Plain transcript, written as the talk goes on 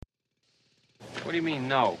What do you mean,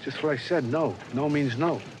 no? Just what I said, no. No means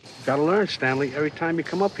no. You gotta learn, Stanley. Every time you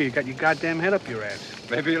come up here, you got your goddamn head up your ass.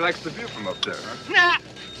 Maybe he likes the view from up there, huh?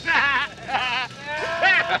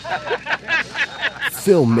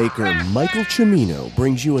 Filmmaker Michael Cimino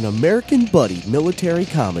brings you an American buddy military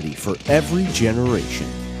comedy for every generation.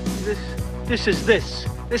 This is this.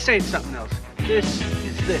 This ain't something else. This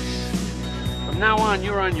is this. From now on,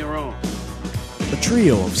 you're on your own. A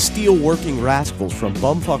trio of steel-working rascals from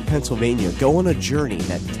bumfuck Pennsylvania go on a journey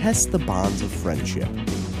that tests the bonds of friendship.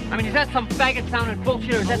 I mean, is that some faggot-sounding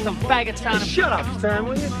bullshit, or is that some faggot-sounding... Shut up, Stan,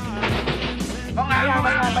 will you?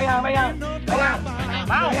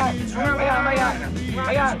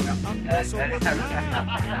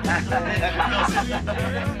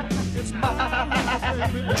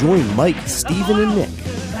 Join Mike, Steven, and Nick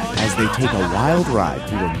as they take a wild ride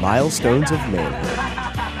through the milestones of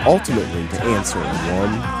manhood, ultimately to answer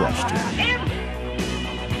one question.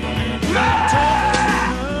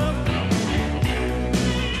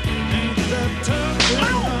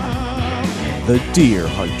 The Deer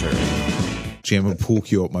Hunter. Jamming pool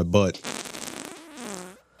cue up my butt.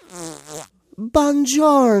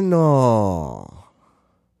 Buongiorno.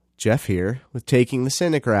 Jeff here with Taking the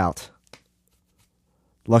Cynic Route.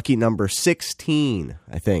 Lucky number 16,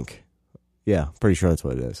 I think. Yeah, pretty sure that's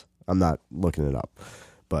what it is. I'm not looking it up,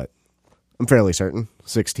 but I'm fairly certain.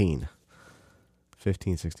 16.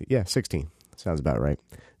 15, 16. Yeah, 16. Sounds about right.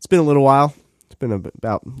 It's been a little while. It's been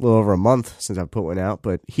about a little over a month since I've put one out,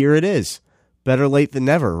 but here it is. Better late than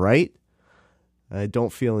never, right? I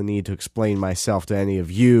don't feel a need to explain myself to any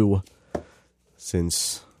of you,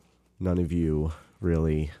 since none of you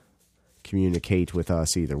really communicate with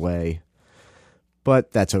us either way.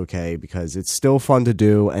 But that's okay, because it's still fun to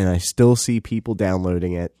do, and I still see people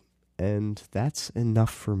downloading it, and that's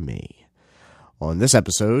enough for me. On this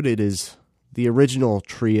episode, it is the original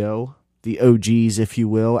trio, the OGs, if you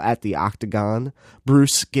will, at the Octagon,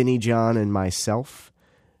 Bruce, Skinny John, and myself,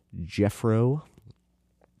 Jeffro.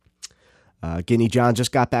 Skinny John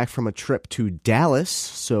just got back from a trip to Dallas,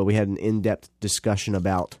 so we had an in-depth discussion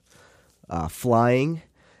about flying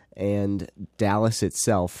and Dallas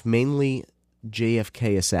itself, mainly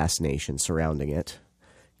JFK assassination surrounding it,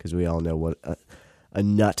 because we all know what a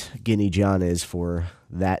nut Skinny John is for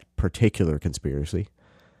that particular conspiracy.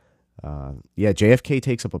 Yeah, JFK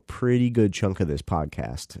takes up a pretty good chunk of this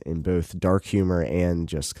podcast in both dark humor and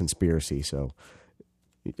just conspiracy, so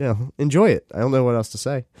enjoy it. I don't know what else to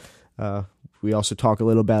say. We also talk a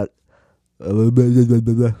little about...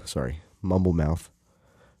 Sorry, mumble mouth.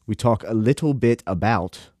 We talk a little bit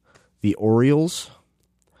about the Orioles,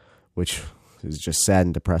 which is just sad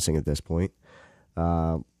and depressing at this point.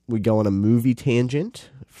 We go on a movie tangent,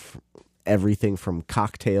 everything from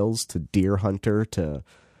Cocktails to Deer Hunter to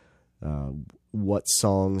what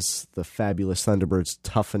songs the Fabulous Thunderbirds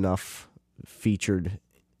Tough Enough featured in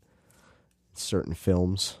certain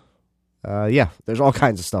films. Yeah, there's all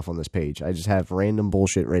kinds of stuff on this page. I just have random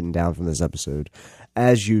bullshit written down from this episode,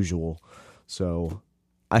 as usual. So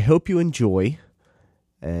I hope you enjoy,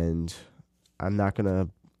 and I'm not going to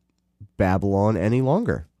babble on any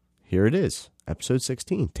longer. Here it is, episode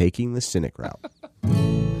 16, Taking the Cynic Route.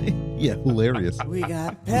 Yeah, hilarious. We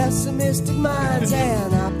got pessimistic minds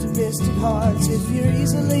and optimistic hearts. If you're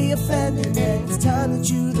easily offended, then it's time that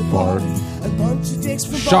you depart. A bunch of dicks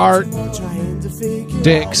from Baltimore trying to figure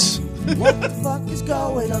Dicks. out what the fuck is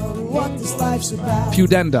going on, what this life's about.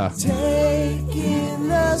 Pudenda. Taking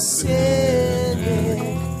the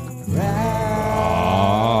cynic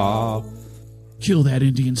route. Kill that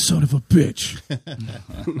Indian son of a bitch.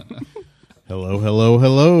 Hello, hello,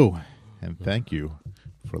 hello. And thank you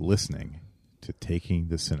for listening to Taking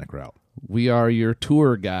the Cynic Route. We are your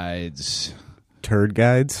tour guides. Turd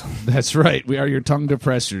guides. That's right. We are your tongue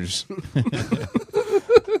depressors.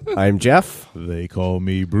 I'm Jeff. They call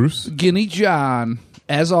me Bruce. Skinny John,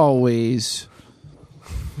 as always.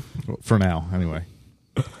 For now, anyway.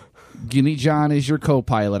 Skinny John is your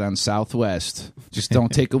co-pilot on Southwest. Just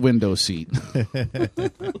don't take a window seat.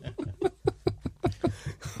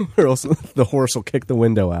 Or else the horse will kick the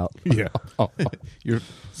window out. Yeah.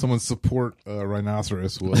 Someone's support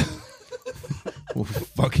rhinoceros will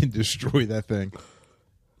fucking destroy that thing.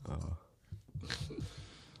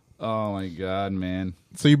 Oh, my God, man.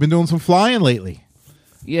 So you've been doing some flying lately?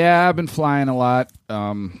 Yeah, I've been flying a lot.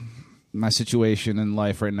 My situation in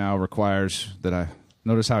life right now requires that I...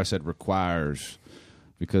 Notice how I said requires.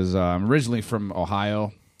 Because I'm originally from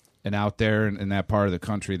Ohio, and out there in that part of the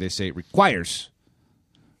country, they say requires.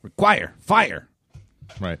 Require. Fire.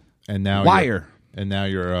 Right. And now Wire.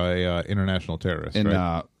 You're a international terrorist, And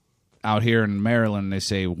right? out here in Maryland, they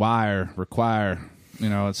say wire, require. You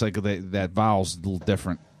know, it's like that vowel's a little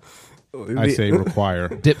different. I say require.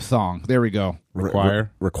 Diphthong. There we go.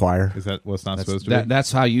 Require. Require. Is that what's not supposed to be?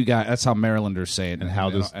 That's how that's how Marylanders say it. And how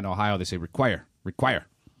does in Ohio they say require. Require.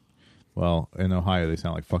 Well, in Ohio they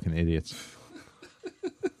sound like fucking idiots.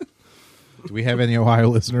 Do we have any Ohio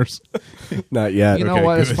listeners? Not yet. You know Okay,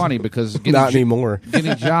 what? It's good. funny because Not anymore.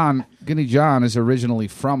 Guinea John is originally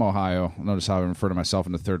from Ohio. Notice how I refer to myself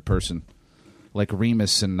in the third person, like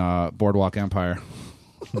Remus in Boardwalk Empire.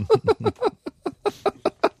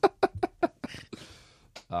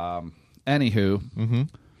 Anywho,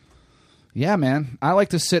 yeah, man, I like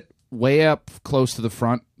to sit way up close to the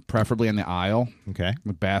front, preferably in the aisle. Okay.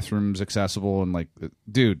 With bathrooms accessible and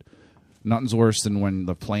dude, nothing's worse than when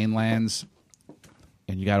the plane lands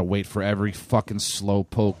and you got to wait for every fucking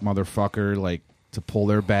slowpoke motherfucker to pull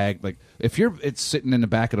their bag. Like if it's sitting in the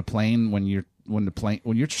back of the plane when you're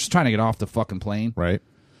just trying to get off the fucking plane, Right.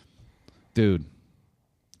 dude.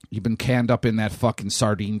 You've been canned up in that fucking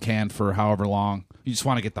sardine can for however long. You just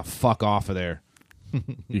want to get the fuck off of there.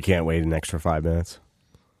 You can't wait an extra 5 minutes.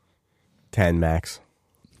 10 max.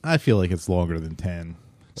 I feel like it's longer than 10.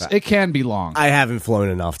 It can be long. I haven't flown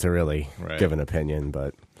enough to really Right. give an opinion,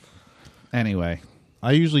 but Anyway,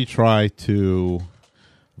 I usually try to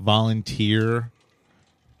volunteer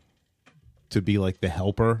to be like the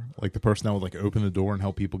helper, like the person that would like open the door and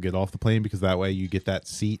help people get off the plane, because that way you get that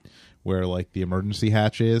seat where like the emergency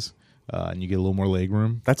hatch is, and you get a little more leg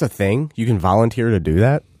room. that's a thing. You can volunteer to do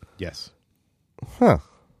that? Yes. Huh.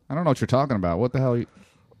 I don't know what you're talking about. What the hell?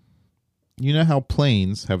 You know how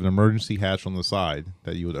planes have an emergency hatch on the side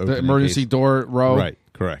that you would open? The in emergency case- door row? Right.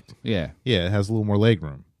 Correct. Yeah. Yeah, it has a little more leg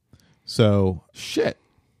room. So Shit.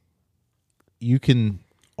 you can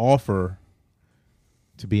offer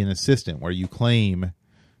to be an assistant where you claim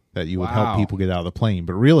that you would Wow. help people get out of the plane.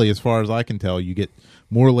 But really, as far as I can tell, you get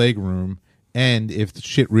more leg room, and if the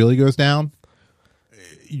shit really goes down,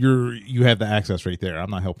 you have the access right there. I'm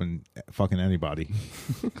not helping fucking anybody.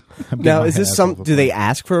 Now, is this do they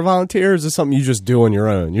ask for a volunteer, or is this something you just do on your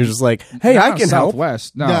own? You're just like, hey, Not I on can help.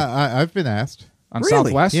 Southwest. No. Yeah, I've been asked. On Really?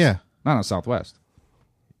 Southwest? Yeah. Not on Southwest.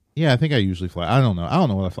 Yeah, I think I usually fly. I don't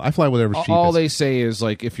know what I fly. I fly whatever's cheapest. All they say is,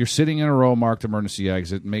 like, if you're sitting in a row marked emergency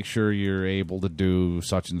exit, make sure you're able to do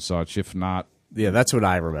such and such. If not, Yeah, that's what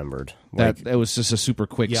I remembered. that it was just a super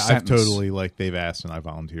quick yeah, sentence. I've totally, like, they've asked and I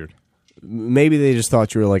volunteered. Maybe they just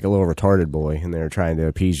thought you were like a little retarded boy, and they were trying to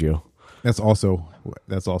appease you. That's also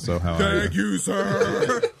how Thank you,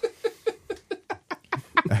 sir.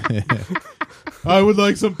 I would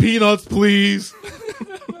like some peanuts, please.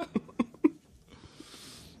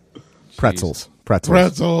 Pretzels.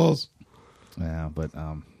 Pretzels. Yeah, but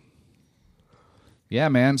yeah,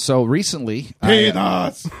 man. So recently,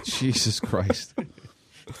 Peanuts. Jesus Christ.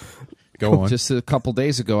 Go on. Just a couple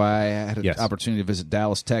days ago, I had an Yes. opportunity to visit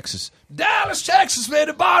Dallas, Texas. Dallas, Texas, man,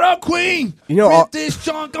 the bottom queen. You know, Rip this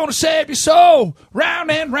joint, gonna save your soul.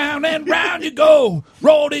 Round and round you go.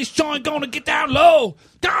 Roll this joint, gonna get down low.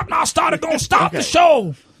 God, now started, gonna stop the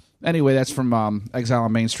show. Anyway, that's from Exile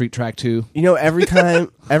on Main Street, track 2. You know, every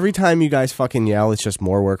time you guys fucking yell, it's just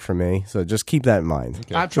more work for me. So just keep that in mind.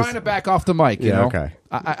 I'm trying to back off the mic, you Yeah, know. okay.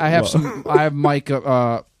 I have mic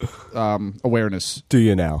awareness, Do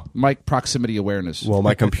you now? mic proximity awareness. Well,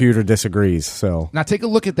 my computer disagrees. So Now take a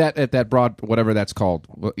look at that broad, whatever that's called.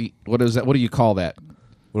 What is that? What do you call that?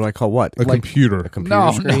 what do I call what? A computer. A computer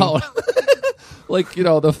No, screen? no. Like, you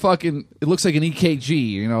know, the fucking. It looks like an EKG.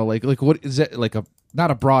 You know, like what is that? Like a not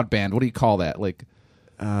a broadband. What do you call that? Like,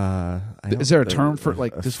 is there a term for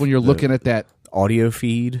like just when you're looking at that? Audio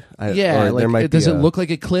feed? Yeah, or there might does be it look like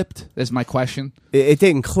it clipped? That's my question. It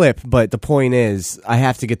didn't clip, but the point is, I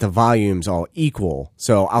have to get the volumes all equal.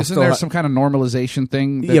 So I'll Isn't still. there some kind of normalization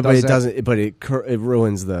thing? That Yeah, but does it that? doesn't. But it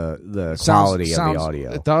ruins the quality of the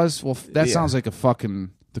audio. It does. Well, that Yeah. sounds like a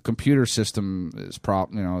fucking. The computer system is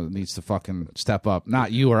needs to fucking step up.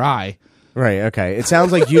 Not you or I. Right. Okay. It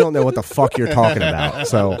sounds like you don't know what the fuck you're talking about.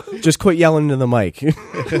 So just quit yelling into the mic.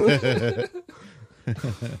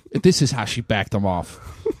 This is how she backed them off.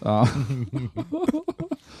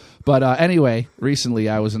 But anyway, recently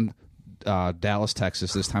I was in Dallas,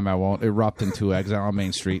 Texas. This time I won't erupt into Exile on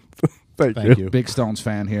Main Street. Thank you. Big Stones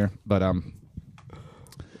fan here, but and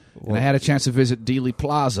I had a chance to visit Dealey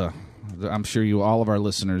Plaza. I'm sure all of our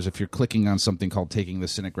listeners, if you're clicking on something called Taking the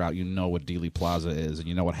Cynic Route, you know what Dealey Plaza is, and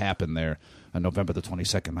you know what happened there on November the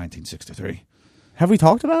 22nd, 1963. Have we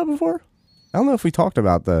talked about it before? I don't know if we talked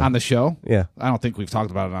about On the show? Yeah. I don't think we've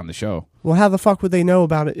talked about it on the show. Well, how the fuck would they know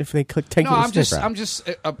about it if they click Taking No, the Cynic Route? I'm just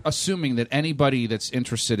assuming that anybody that's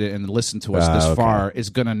interested in and listened to us this okay. far is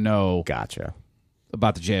going to know Gotcha.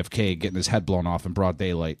 about the JFK getting his head blown off in broad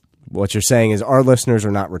daylight. What you're saying is our listeners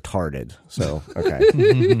are not retarded. So,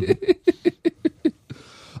 okay.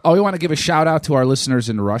 Oh, we want to give a shout out to our listeners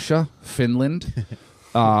in Russia, Finland,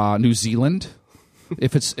 New Zealand.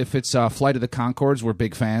 If it's Flight of the Conchords, we're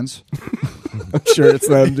big fans. I'm sure it's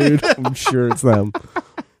them, dude. I'm sure it's them.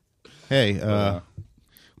 Hey, what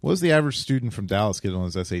was the average student from Dallas get on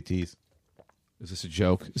his SATs? Is this a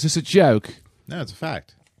joke? Is this a joke? No, it's a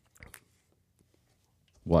fact.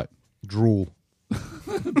 What? Drool.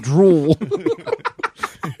 Drool.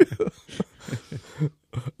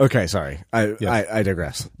 Okay, sorry. I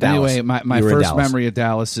digress. Anyway, Dallas. my You were in first Dallas. memory of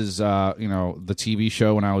Dallas is, the TV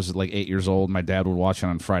show when I was like 8 years old. My dad would watch it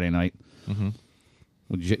on Friday night. Mm-hmm.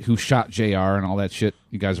 Who shot JR and all that shit.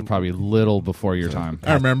 You guys are probably a little before your time.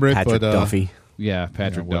 I remember it, Patrick but Duffy. Yeah,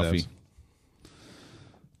 Patrick Yeah, Duffy.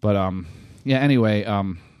 whatevs. But anyway,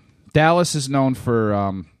 Dallas is known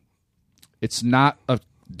for it's not a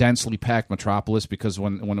densely packed metropolis because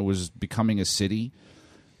when it was becoming a city,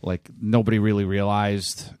 like nobody really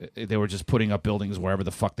realized they were just putting up buildings wherever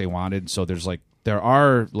the fuck they wanted. So there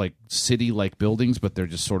are city like buildings, but they're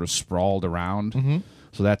just sort of sprawled around. Mm-hmm.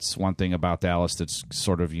 So that's one thing about Dallas that's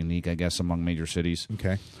sort of unique, I guess, among major cities.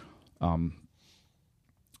 Okay.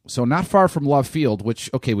 So not far from Love Field,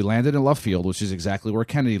 we landed in Love Field, which is exactly where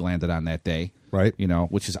Kennedy landed on that day. Right.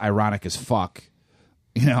 Which is ironic as fuck.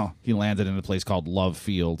 He landed in a place called Love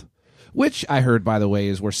Field, which I heard, by the way,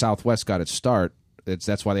 is where Southwest got its start.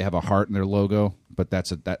 That's why they have a heart in their logo, but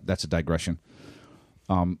that's a digression.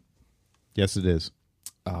 Yes, it is.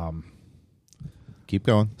 Keep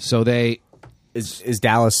going. So Is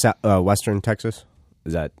Dallas Western Texas?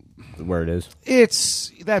 Is that where it is?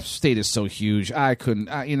 that state is so huge. I couldn't.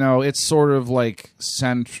 It's sort of like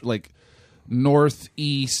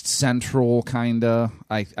northeast central, kinda.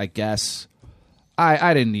 I guess.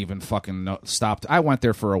 I didn't even fucking stop. I went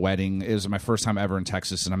there for a wedding. It was my first time ever in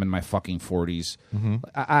Texas, and I'm in my fucking 40s. Mm-hmm.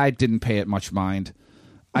 I didn't pay it much mind.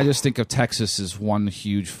 I just think of Texas as one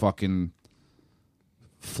huge fucking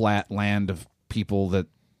flat land of people that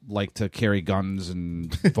like to carry guns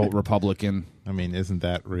and vote Republican. I mean, isn't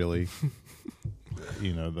that really,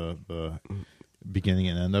 the beginning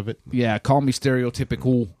and end of it? Yeah, call me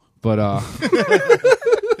stereotypical, but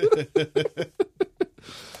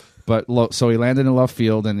so he landed in Love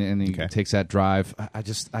Field and he takes that drive.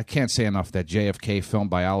 I can't say enough that JFK film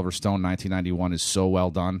by Oliver Stone, 1991, is so well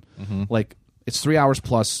done. Mm-hmm. Like, it's 3 hours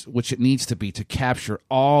plus, which it needs to be to capture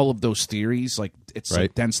all of those theories. Like, it's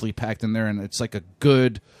like densely packed in there, and it's like a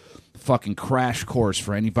good fucking crash course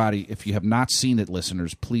for anybody. If you have not seen it,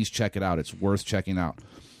 listeners, please check it out. It's worth checking out.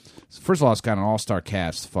 First of all, it's got an all-star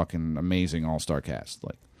cast, fucking amazing all-star cast.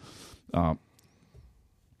 Like,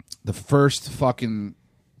 the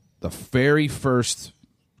very first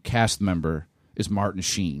cast member is Martin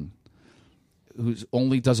Sheen, who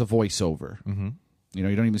only does a voiceover. Mm-hmm.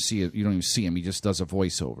 You don't even see it. You don't even see him. He just does a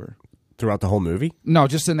voiceover Throughout the whole movie? No,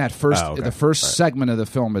 just in that first. Oh, okay. The first segment of the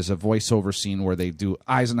film is a voiceover scene where they do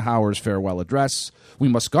Eisenhower's farewell address. We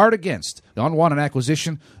must guard against the unwanted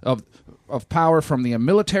acquisition of power from the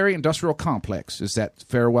military-industrial complex. Is that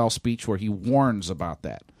farewell speech where he warns about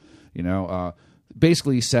that?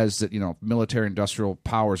 Basically he says that military-industrial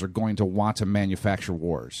powers are going to want to manufacture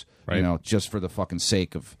wars. Right. Just for the fucking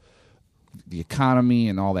sake of the economy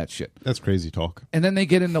and all that shit. That's crazy talk. And then they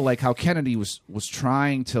get into like how Kennedy was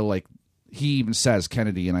trying to like. He even says,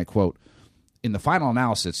 Kennedy, and I quote, in the final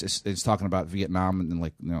analysis, it's talking about Vietnam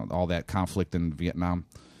and all that conflict in Vietnam.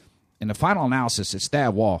 In the final analysis, it's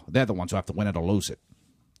that war. They're the ones who have to win it or lose it.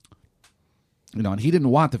 And he didn't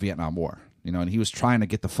want the Vietnam War. And he was trying to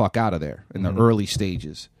get the fuck out of there in the early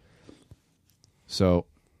stages. So,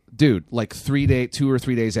 dude, like 2 or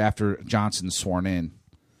 3 days after Johnson's sworn in,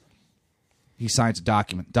 he signs a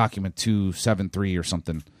document 273 or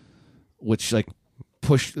something, which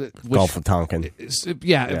Gulf of Tonkin.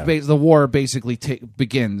 The war basically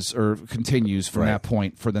begins or continues from that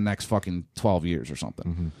point for the next fucking 12 years or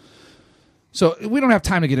something. Mm-hmm. So we don't have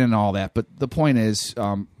time to get into all that, but the point is...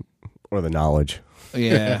 or the knowledge.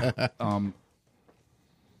 Yeah. But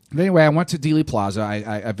anyway, I went to Dealey Plaza.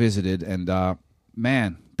 I visited, and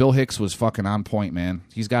man, Bill Hicks was fucking on point, man.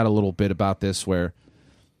 He's got a little bit about this where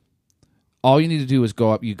all you need to do is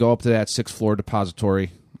go up. You go up to that 6th floor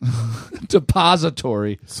depository.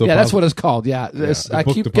 Depository. Yeah, that's what it's called. Yeah, I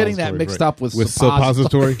keep getting that mixed up with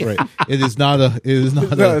suppository. Right. It is not a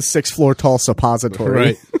 6th floor tall suppository.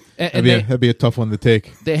 Right. That'd be a tough one to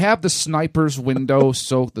take. They have the sniper's window,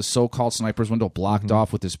 the so-called sniper's window blocked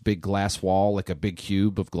off with this big glass wall, like a big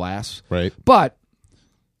cube of glass. Right. But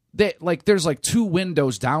there's 2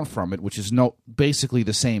 windows down from it, which is basically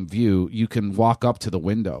the same view. You can walk up to the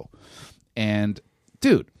window, and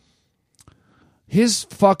dude, his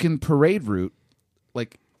fucking parade route,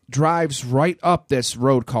 like, drives right up this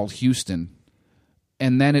road called Houston,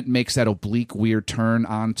 and then it makes that oblique, weird turn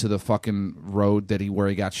onto the fucking road where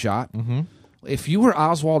he got shot. Mm-hmm. If you were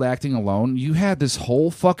Oswald acting alone, you had this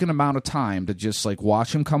whole fucking amount of time to just, like,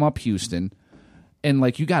 watch him come up Houston, and,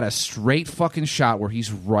 like, you got a straight fucking shot where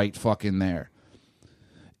he's right fucking there.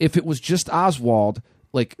 If it was just Oswald,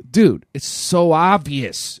 like, dude, it's so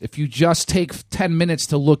obvious if you just take 10 minutes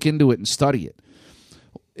to look into it and study it.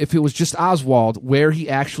 If it was just Oswald, where he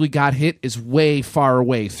actually got hit is way far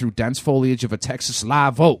away through dense foliage of a Texas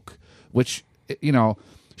live oak, which, you know,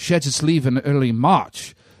 sheds its leaf in early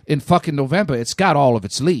March. In fucking November, it's got all of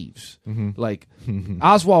its leaves. Mm-hmm. Like,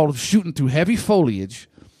 Oswald shooting through heavy foliage,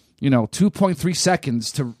 you know, 2.3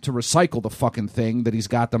 seconds to recycle the fucking thing that he's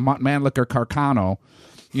got, the Mannlicher Carcano,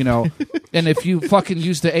 you know. And if you fucking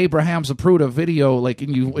use the Abraham Zapruder video, like,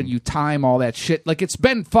 and you time all that shit, like, it's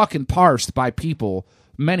been fucking parsed by people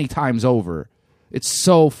many times over. It's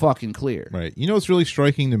so fucking clear. Right. You know what's really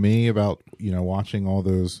striking to me about, you know, watching all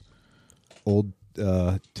those old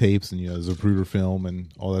tapes and, you know, Zapruder film and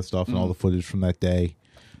all that stuff and all the footage from that day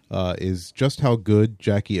is just how good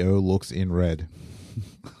Jackie O looks in red.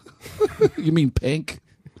 You mean pink?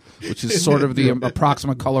 Which is sort of the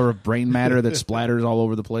approximate color of brain matter that splatters all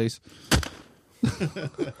over the place.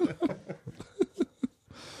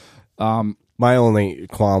 My only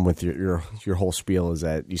qualm with your whole spiel is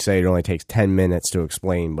that you say it only takes 10 minutes to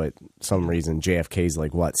explain, but some reason JFK's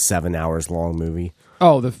like, what, 7 hours long movie?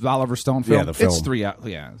 Oh, the Oliver Stone film? Yeah, the film. It's 3 hours.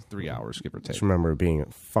 Yeah, 3 hours, give or take. I just remember it being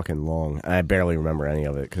fucking long. I barely remember any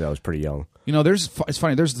of it because I was pretty young. You know, it's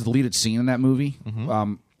funny. There's a deleted scene in that movie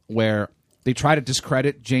where they try to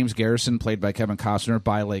discredit James Garrison, played by Kevin Costner,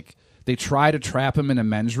 by, like, they try to trap him in a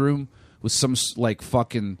men's room with some, like,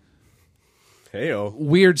 fucking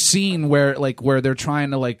weird scene where they're trying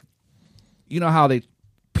to, like, you know how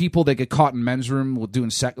people that get caught in men's room will doing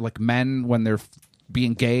like men when they're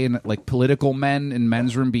being gay, and like political men in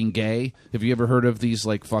men's room being gay. Have you ever heard of these,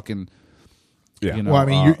 like, fucking you know, well, I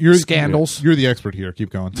mean, you're scandals? You're the expert here. Keep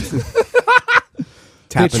going.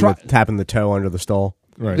 Tapping the toe under the stall.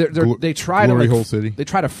 Right. They try to, Glory like, Hole City. They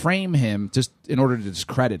try to frame him just in order to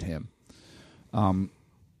discredit him.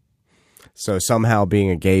 So somehow being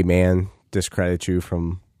a gay man discredits you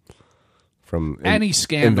from any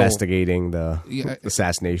scandal investigating the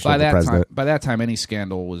assassination of the president. By that time, any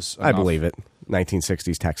scandal was enough. I believe it.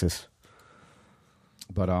 1960s Texas.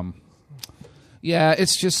 But yeah,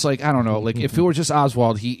 it's just like, I don't know. Like, if it were just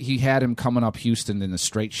Oswald, he had him coming up Houston in a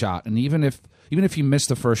straight shot, and even if he missed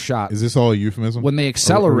the first shot, is this all a euphemism? When they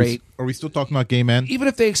accelerate, are we still talking about gay men? Even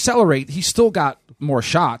if they accelerate, he's still got more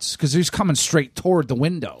shots because he's coming straight toward the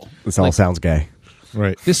window. This all sounds gay,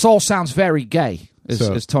 right? This all sounds very gay,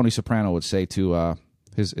 as Tony Soprano would say to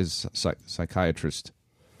his psychiatrist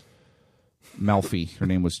Melfi. Her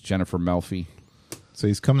name was Jennifer Melfi. So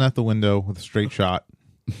he's coming out the window with a straight shot,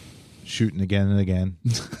 shooting again and again.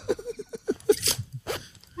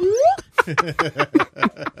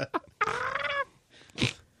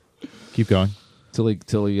 Keep going. Till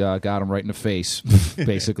he got him right in the face,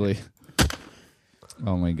 basically.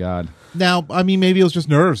 Oh, my God. Now, I mean, maybe it was just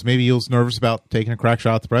nerves. Maybe he was nervous about taking a crack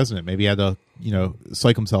shot at the president. Maybe he had to, you know,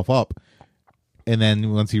 psych himself up. And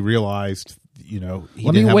then once he realized, you know,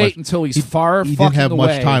 let me wait until he's far fucking away. He didn't have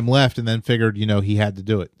much time left, and then figured, you know, he had to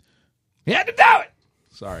do it. He had to do it!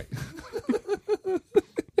 Sorry.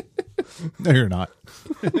 No, you're not.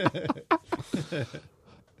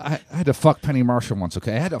 I had to fuck Penny Marshall once,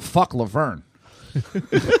 okay? I had to fuck Laverne.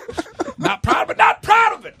 Not proud of it, not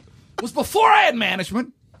proud of it. It was before I had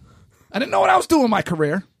management. I didn't know what I was doing in my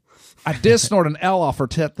career. I did snort an L off her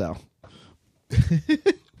tit, though.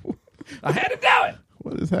 I had to do it.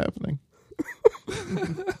 What is happening?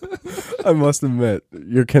 I must admit,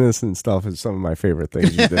 your Kinnison stuff is some of my favorite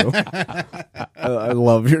things you do. I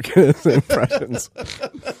love your Kinnison impressions.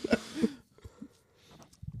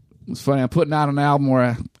 It's funny. I'm putting out an album where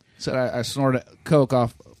I said I snorted coke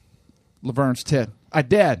off Laverne's tit. I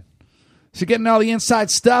did. She's getting all the inside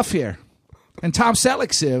stuff here. And Tom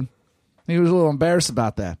Selleck sued. He was a little embarrassed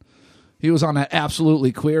about that. He was on that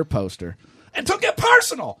Absolutely Queer poster. And took it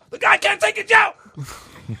personal. The guy can't take a joke.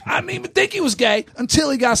 I didn't even think he was gay until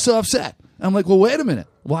he got so upset. I'm like, well, wait a minute.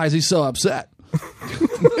 Why is he so upset?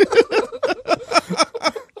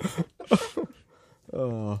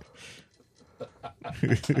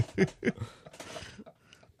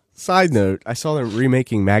 Side note, I saw them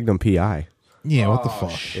remaking Magnum P.I. Yeah, what the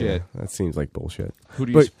fuck? Shit. Yeah, that seems like bullshit.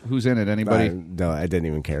 Who's in it? Anybody? No, I didn't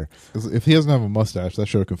even care. If he doesn't have a mustache, that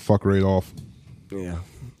show can fuck right off. Yeah.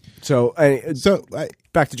 So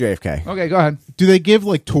back to JFK. Okay, go ahead. Do they give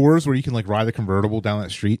like tours where you can like ride a convertible down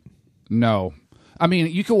that street? No, I mean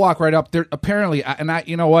you can walk right up there. Apparently,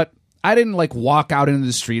 you know what? I didn't like walk out into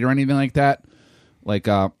the street or anything like that. Like,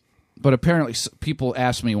 but apparently people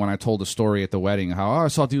asked me when I told the story at the wedding how I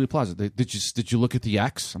saw Dealey Plaza. Did you look at the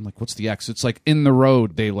X? I'm like, what's the X? It's like in the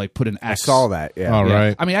road. They like put an X. I saw that. Yeah. All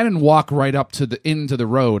right. I mean, I didn't walk right up to into the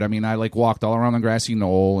road. I mean, I like walked all around the grassy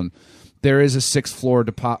knoll, and there is a 6th floor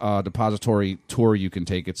depository tour you can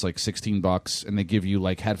take. It's like $16, and they give you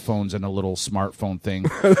like headphones and a little smartphone thing.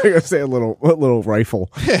 I think I say a little rifle.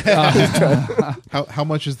 How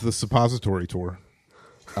much is the suppository tour?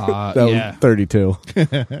 That was 32.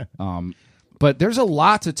 But there's a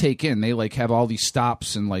lot to take in. They like have all these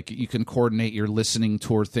stops, and like you can coordinate your listening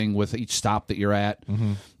tour thing with each stop that you're at.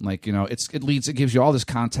 Mm-hmm. Like, you know, it gives you all this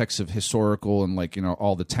context of historical and like, you know,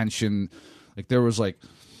 all the tension. Like there was like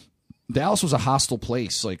Dallas was a hostile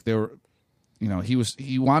place. Like there were, you know,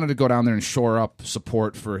 he wanted to go down there and shore up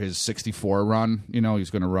support for his 64 run. You know,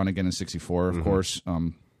 he's going to run again in 64, of course.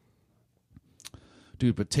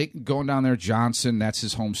 Dude, but going down there, Johnson, that's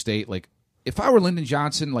his home state. Like, if I were Lyndon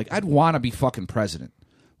Johnson, like, I'd want to be fucking president.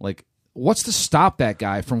 Like, what's to stop that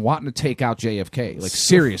guy from wanting to take out JFK? Like,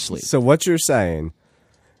 seriously. So what you're saying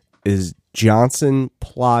is Johnson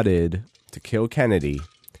plotted to kill Kennedy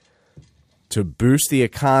to boost the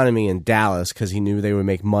economy in Dallas because he knew they would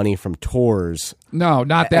make money from tours. No,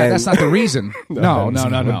 not that. That's not the reason. No.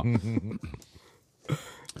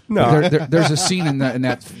 No. There's a scene in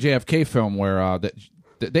that JFK film where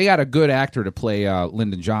they got a good actor to play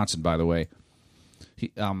Lyndon Johnson, by the way.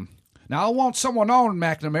 Now I want someone on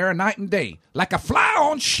McNamara night and day, like a fly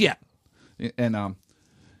on shit. And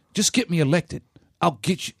just get me elected. I'll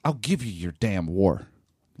give you your damn war.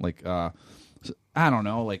 Like I don't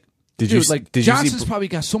know, like Johnson's probably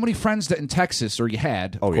got so many friends that in Texas, or you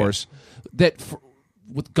had, of course, that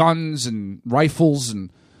with guns and rifles,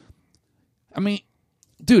 and I mean,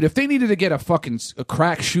 dude, if they needed to get a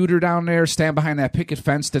crack shooter down there, stand behind that picket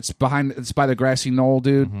fence that's by the grassy knoll,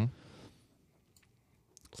 dude. Mm-hmm.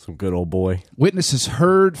 Some good old boy. Witnesses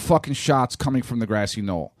heard fucking shots coming from the grassy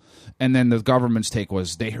knoll, and then the government's take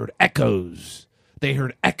was they heard echoes.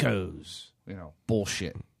 You know,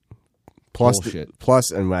 bullshit. Plus,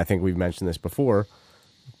 and I think we've mentioned this before,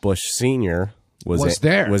 Bush Sr. was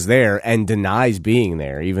there and denies being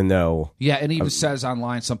there, even though... Yeah, and he even says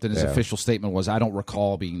online something, his official statement was, I don't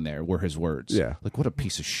recall being there, were his words. Yeah. Like, what a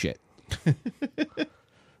piece of shit.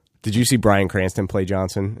 Did you see Bryan Cranston play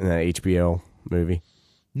Johnson in that HBO movie?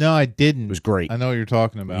 No, I didn't. It was great. I know what you're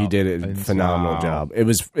talking about. He did a phenomenal job. It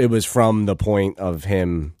was from the point of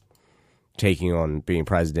him taking on being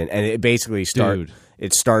president, and it basically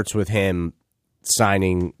starts with him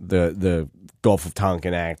signing the Gulf of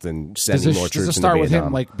Tonkin Act and sending more troops into Vietnam. Does it start with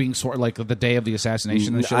him like being sort of like the day of the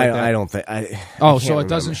assassination and shit like that? I don't think. So it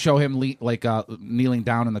doesn't show him kneeling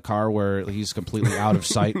down in the car where he's completely out of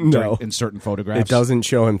sight in certain photographs. It doesn't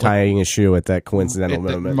show him tying his shoe at that coincidental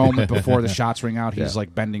moment. The moment before the shots ring out, he's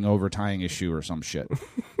like bending over tying his shoe or some shit.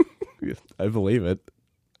 I believe it.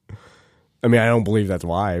 I mean, I don't believe that's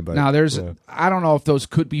why, but now I don't know if those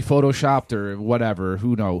could be photoshopped or whatever.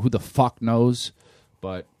 Who the fuck knows?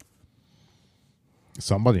 But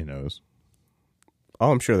somebody knows. Oh,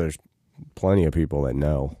 I'm sure there's plenty of people that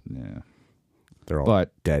know. Yeah, they're all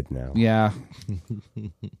dead now. Yeah,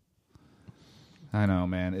 I know,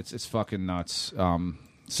 man. It's fucking nuts.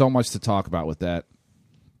 So much to talk about with that.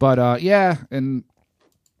 But yeah, and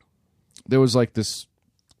there was like this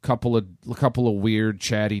couple of weird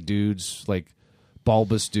chatty dudes, like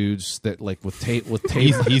bulbous dudes that like with tape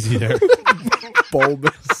easy there.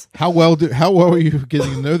 Bulbous. How well are you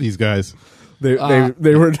getting to know these guys? They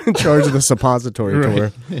were in charge of the suppository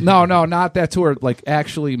tour. No, not that tour. Like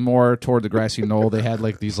actually more toward the grassy knoll. They had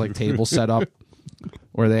like these like tables set up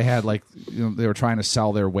where they had like, you know, they were trying to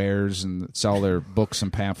sell their wares and sell their books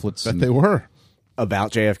and pamphlets. They were.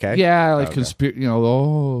 About JFK? Yeah, like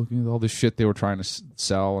all this shit they were trying to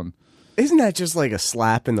sell. And isn't that just like a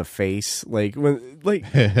slap in the face? Like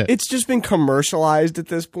it's just been commercialized at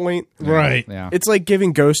this point, right? Yeah, it's like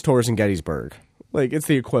giving ghost tours in Gettysburg. Like it's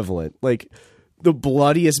the equivalent. Like the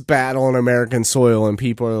bloodiest battle on American soil, and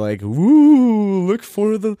people are like, "Woo! Look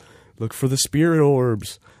for the spirit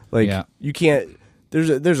orbs." Like you can't. There's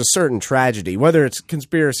a certain tragedy, whether it's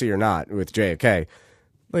conspiracy or not, with JFK.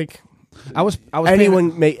 Like. I was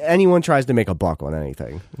anyone tries to make a buck on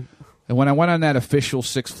anything. And when I went on that official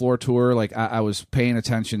 6th floor tour, like I was paying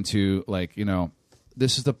attention to, like, you know,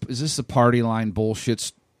 is this the party line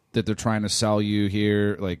bullshits that they're trying to sell you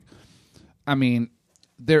here? Like, I mean,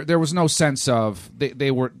 there was no sense of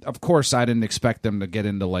they were. Of course, I didn't expect them to get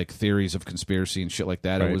into like theories of conspiracy and shit like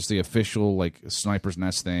that. Right. It was the official like Sniper's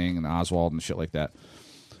Nest thing and Oswald and shit like that.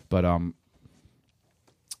 But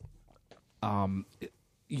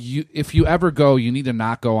if you ever go, you need to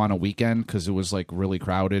not go on a weekend because it was like really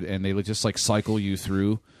crowded, and they would just like cycle you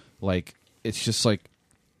through. Like it's just like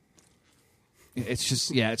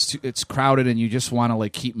it's crowded, and you just want to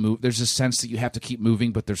like keep move. There's a sense that you have to keep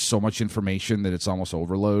moving, but there's so much information that it's almost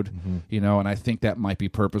overload. You know, and I think that might be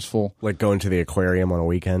purposeful. Like going to the aquarium on a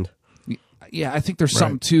weekend. Yeah, I think there's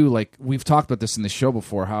something too. Like we've talked about this in the show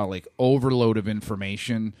before, how like overload of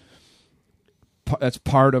information. That's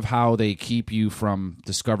part of how they keep you from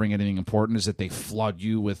discovering anything important, is that they flood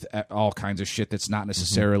you with all kinds of shit that's not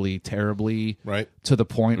necessarily terribly to the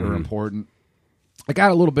point or important. I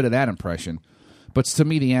got a little bit of that impression, but to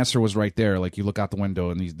me the answer was right there. Like you look out the window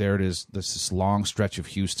and there it is. This long stretch of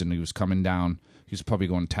Houston. He was coming down. He was probably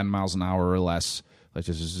going 10 miles an hour or less, like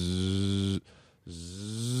just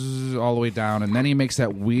all the way down, and then he makes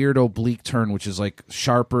that weird oblique turn, which is like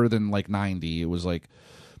sharper than like 90. It was like,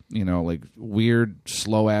 you know, like weird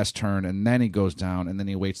slow ass turn, and then he goes down, and then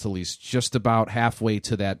he waits till he's just about halfway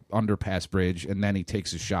to that underpass bridge, and then he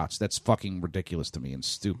takes his shots. That's fucking ridiculous to me and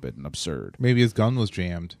stupid and absurd. Maybe his gun was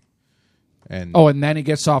jammed. And then he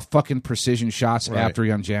gets off fucking precision shots after he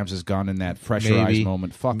unjams his gun in that pressurized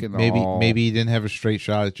moment. Fucking maybe he didn't have a straight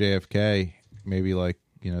shot at JFK. Maybe like,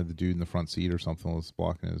 you know, the dude in the front seat or something was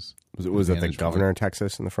blocking his. Was it the governor of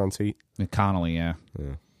Texas in the front seat? Connolly, yeah.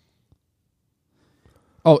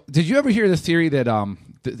 Oh, did you ever hear the theory that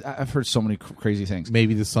I've heard so many crazy things.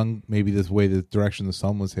 Maybe the sun, maybe this way the direction the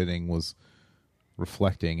sun was hitting was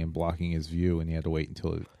reflecting and blocking his view, and he had to wait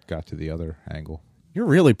until it got to the other angle. You're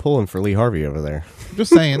really pulling for Lee Harvey over there. I'm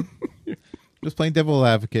just saying. Just playing devil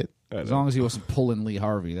advocate. As long as he wasn't pulling Lee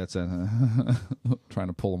Harvey, that's trying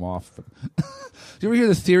to pull him off. Did you ever hear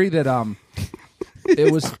the theory that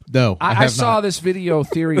it was? No, I saw this video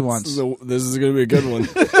theory once. This is going to be a good one.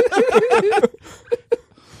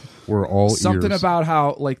 We're all something ears. about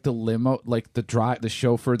how like the limo, like the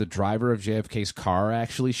chauffeur, the driver of JFK's car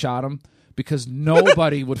actually shot him because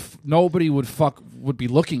nobody would be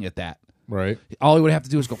looking at that. Right. All he would have to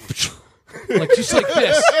do is go. Like just like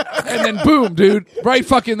this, and then boom, dude, right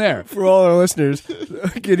fucking there. For all our listeners,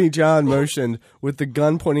 getting John motioned with the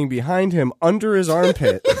gun pointing behind him under his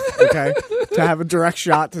armpit, okay, to have a direct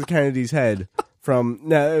shot to Kennedy's head from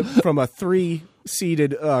a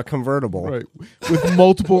 3-seated convertible, right, with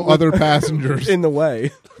multiple other passengers in the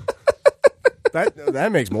way.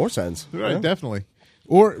 That makes more sense, right? Yeah? Definitely.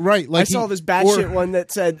 Or right, like I saw this batshit one that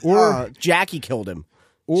said Jackie killed him.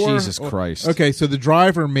 Jesus Christ. Okay, so the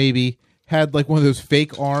driver maybe had like one of those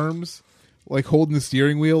fake arms, like holding the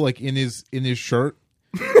steering wheel, like in his shirt,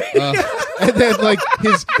 and then like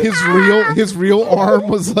his real arm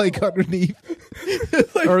was like underneath,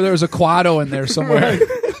 or there was a Quado in there somewhere.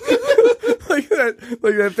 like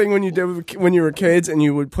that thing when you did when you were kids, and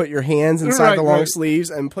you would put your hands inside the long sleeves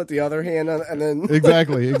and put the other hand on, and then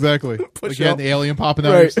exactly. Like you had the alien popping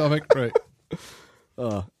out of your stomach, right?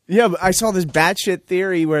 Yeah, but I saw this batshit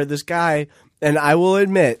theory where this guy, and I will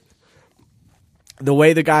admit, the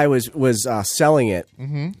way the guy was selling it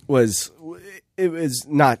was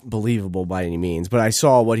not believable by any means. But I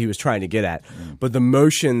saw what he was trying to get at. But the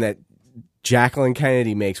motion that Jacqueline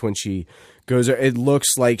Kennedy makes when she goes, it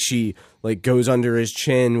looks like she like goes under his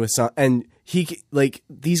chin with some, and he like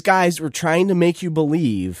these guys were trying to make you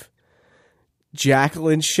believe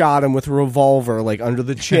Jacqueline shot him with a revolver like under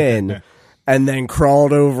the chin. And then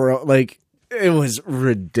crawled over, like, it was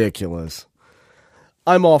ridiculous.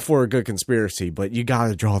 I'm all for a good conspiracy, but you got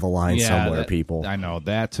to draw the line somewhere, people. I know,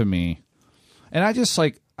 that to me. And I just,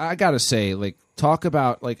 like, I got to say, like, talk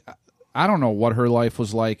about, like, I don't know what her life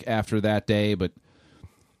was like after that day, but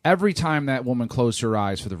every time that woman closed her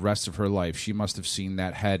eyes for the rest of her life, she must have seen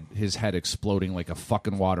his head exploding like a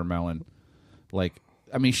fucking watermelon. Like,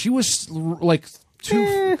 I mean, she was, like,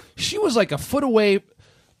 she was, like, a foot away,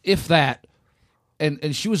 if that.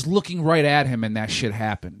 And she was looking right at him, and that shit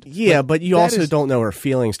happened. Yeah, like, but you also don't know her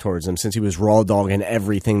feelings towards him since he was raw dogging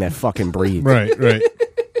everything that fucking breathed. Right.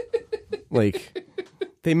 Like,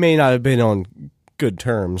 they may not have been on good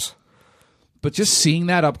terms. But just seeing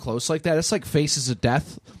that up close like that, it's like Faces of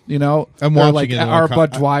Death, you know? I'm watching like it. Our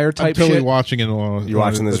Bud Dwyer type I'm totally shit. watching it on. You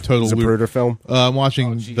watching this total Zapruder film? I'm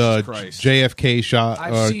watching the Christ. JFK shot.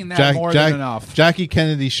 I've seen that more than enough. Jackie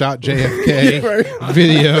Kennedy shot JFK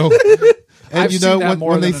video. And I've you know seen that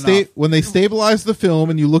more when than enough. When they stabilize the film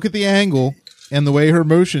and you look at the angle and the way her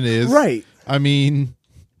motion is, Right. I mean,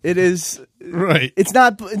 It is. right. It's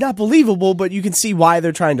not believable, but you can see why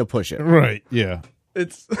they're trying to push it. Right. Yeah.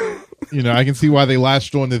 It's I can see why they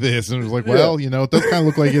latched onto this and it was like, well, it does kind of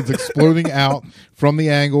look like it's exploding out from the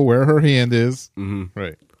angle where her hand is. Mm-hmm.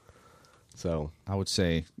 Right. So I would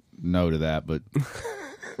say no to that, but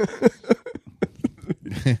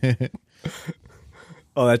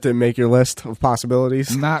oh, that didn't make your list of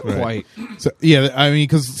possibilities? not quite. So yeah, I mean,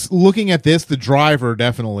 because looking at this, the driver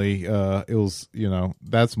definitely it was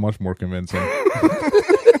that's much more convincing.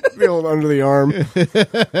 The old under the arm.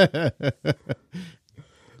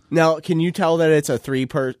 Now, can you tell that it's a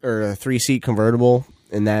 3-seat convertible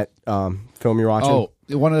in that film you're watching? Oh,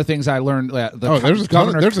 one of the things I learned. There's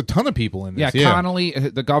a ton of people in this. Yeah, Connolly,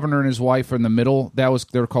 the governor and his wife are in the middle.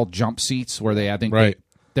 They're called jump seats, where I think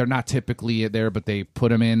they're not typically there, but they put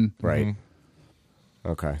them in. Right. Mm-hmm.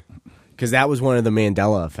 Okay. Because that was one of the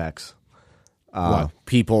Mandela effects.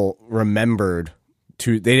 People remembered.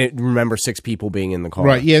 They didn't remember 6 people being in the car.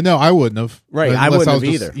 Right. Yeah. No, I wouldn't have. Right. I wouldn't have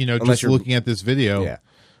just, either. Just looking at this video. Yeah.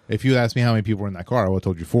 If you had asked me how many people were in that car, I would have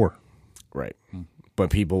told you 4. Right. But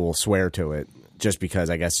people will swear to it just because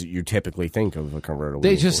I guess you typically think of a convertible.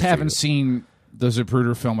 They just haven't seen the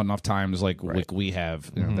Zapruder film enough times like we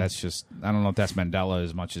have. That's just, I don't know if that's Mandela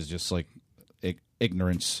as much as just like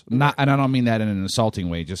ignorance. And I don't mean that in an insulting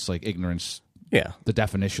way, just like ignorance. Yeah. The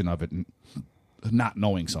definition of it. Not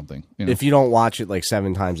knowing something. If you don't watch it like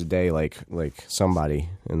 7 times a day, like somebody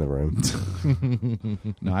in the room.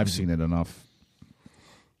 No, I've seen it enough.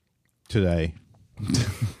 Today.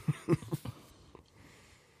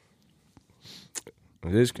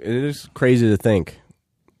 It is crazy to think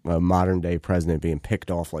a modern day president being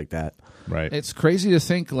picked off like that. Right. It's crazy to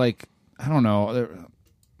think like, I don't know,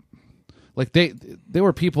 like there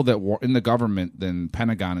were people that were in the government, then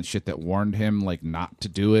Pentagon and shit that warned him like not to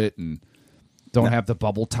do it and don't have the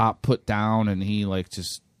bubble top put down, and he like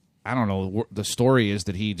just, I don't know. The story is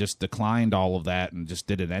that he just declined all of that and just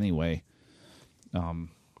did it anyway.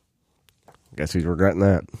 Guess he's regretting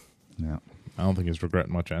that. Yeah, I don't think he's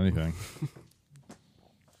regretting much anything.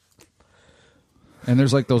 And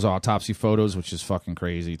there's like those autopsy photos, which is fucking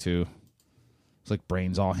crazy too. It's like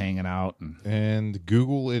brains all hanging out, and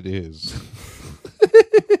Google it is.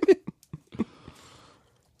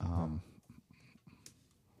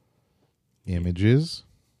 Images.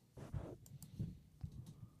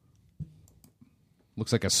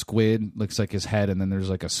 looks like a squid. Looks like his head, and then there's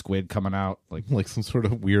like a squid coming out, like some sort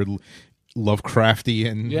of weird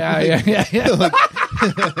Lovecraftian. Yeah.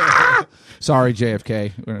 Sorry,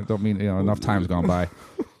 JFK. Don't mean enough time's gone by.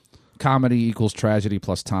 Comedy equals tragedy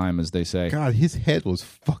plus time, as they say. God, his head was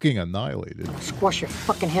fucking annihilated. Squash your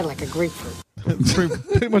fucking head like a grapefruit.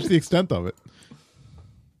 pretty much the extent of it.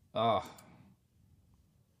 Oh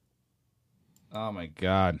my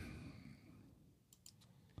God.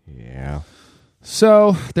 Yeah.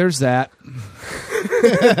 So there's that.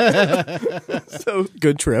 So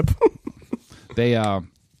good trip. They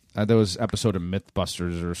there was an episode of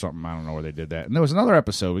Mythbusters or something. I don't know where they did that. And there was another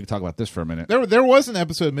episode. We can talk about this for a minute. There was an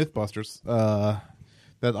episode of Mythbusters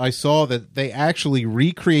that I saw that they actually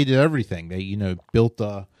recreated everything. They built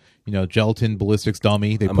a gelatin ballistics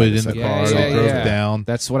dummy. They put it in the car. They drove it down.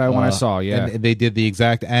 That's what I saw. Yeah, and they did the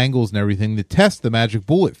exact angles and everything to test the magic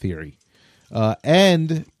bullet theory.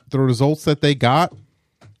 And the results that they got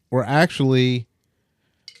were actually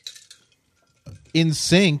in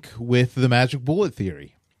sync with the magic bullet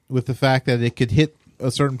theory, with the fact that it could hit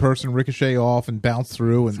a certain person, ricochet off, and bounce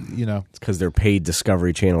through, and It's because they're paid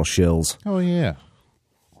Discovery Channel shills. Oh yeah,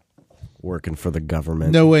 working for the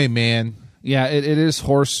government. No way, man. Yeah, it is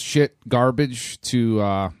horse shit garbage to...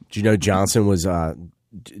 Do you know Johnson was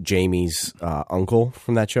Jamie's uncle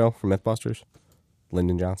from that show, from Mythbusters?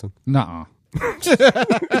 Lyndon Johnson? Nuh-uh.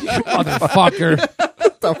 Motherfucker.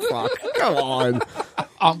 What the fuck? Come on.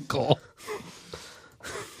 Uncle.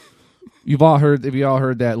 Have you all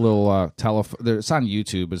heard that little telephone? It's on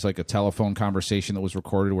YouTube. It's like a telephone conversation that was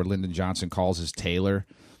recorded where Lyndon Johnson calls his tailor.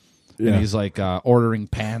 Yeah. And he's like ordering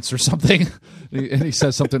pants or something. And he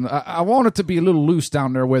says something, I want it to be a little loose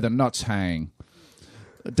down there where the nuts hang.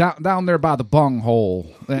 Down there by the bung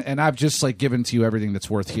hole. And I've just like given to you everything that's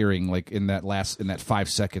worth hearing, like in that 5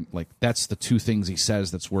 second, like that's the 2 things he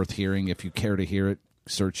says that's worth hearing. If you care to hear it,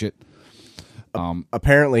 search it.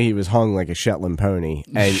 Apparently he was hung like a Shetland pony,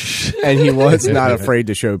 and he was not afraid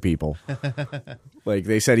to show people. Like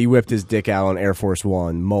they said, he whipped his dick out on Air Force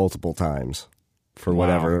One multiple times for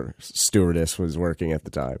whatever stewardess was working at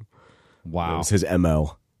the time. Wow. It was his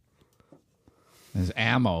MO. His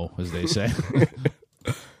ammo, as they say.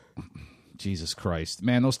 Jesus Christ.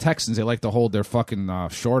 Man, those Texans, they like to hold their fucking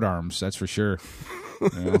short arms, that's for sure.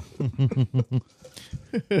 Yeah.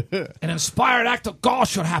 An inspired act of God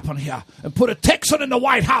should happen here and put a Texan in the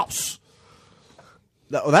White House.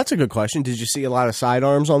 That's a good question. Did you see a lot of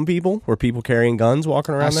sidearms on people? Were people carrying guns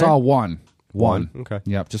walking around I there? saw one. Okay.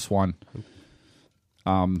 Yep, just one.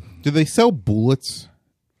 Do they sell bullets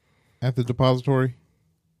at the depository?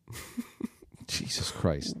 Jesus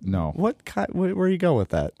Christ, no. What kind? Where are you going with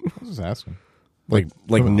that? I was just asking. Like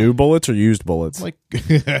new bullets or used bullets? Like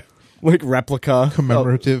Like replica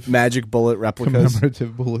commemorative magic bullet replicas.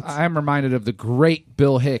 commemorative bullets. I'm reminded of the great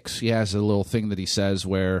Bill Hicks. He has a little thing that he says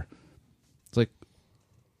where it's like,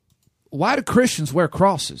 why do Christians wear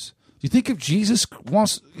crosses? Do you think if Jesus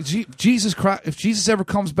ever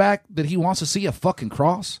comes back that he wants to see a fucking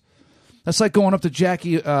cross? That's like going up to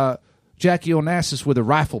Jackie Onassis with a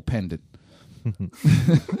rifle pendant.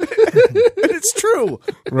 It's true.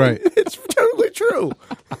 Right. It's totally true.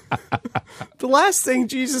 The last thing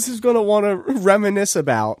Jesus is going to want to reminisce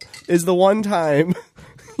about is the one time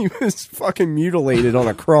he was fucking mutilated on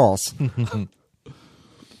a cross.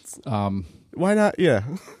 Why not? Yeah.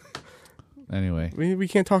 Anyway, We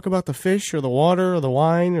can't talk about the fish or the water or the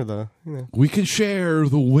wine or the... You know. we can share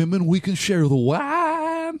the women, we can share the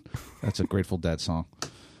wine. That's a Grateful Dead song.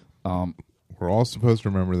 We're all supposed to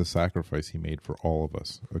remember the sacrifice he made for all of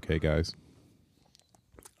us. Okay, guys?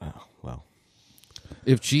 Oh, well.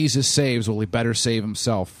 If Jesus saves, well, he better save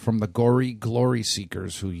himself from the gory glory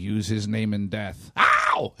seekers who use his name in death.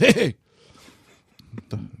 Ow! Hey!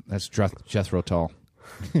 That's Jethro Tull.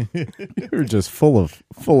 You're just full of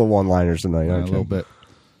one-liners tonight, A aren't you? little bit.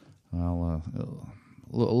 Well,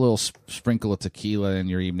 a little sprinkle of tequila in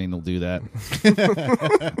your evening will do that.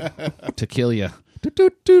 Tequila.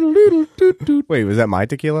 Wait, was that my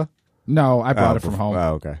tequila? No, I brought it from home.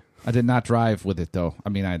 Oh, okay. I did not drive with it, though. I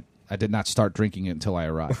mean, I did not start drinking it until I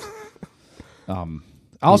arrived.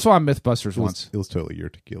 Also on Mythbusters once. It was totally your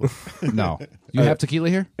tequila. No. You have tequila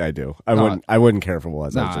here? I do. I wouldn't care if it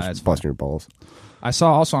was. I was that's just busting your balls. I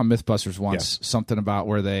saw also on Mythbusters once something about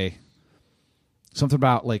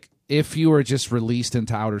like if you were just released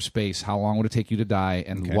into outer space, how long would it take you to die,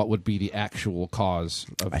 and what would be the actual cause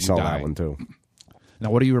of I you saw dying? that one too.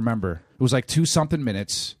 Now, what do you remember? It was like 2-something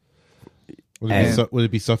minutes. Would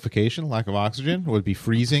it be suffocation, lack of oxygen? Would it be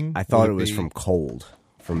freezing? I thought Would it was be- from cold,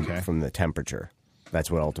 from the temperature. That's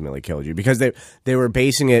what ultimately killed you, because they were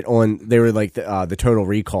basing it on, they were like the Total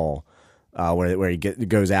Recall, where he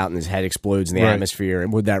goes out and his head explodes in the atmosphere,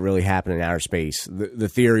 and would that really happen in outer space? The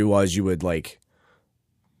theory was you would like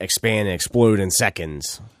expand and explode in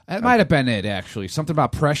seconds. That might have been it, actually. Something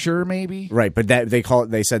about pressure, maybe. Right, but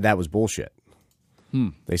they said that was bullshit.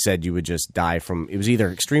 They said you would just die from, it was either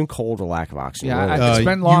extreme cold or lack of oxygen. Yeah, it's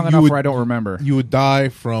been long enough where I don't remember. You would die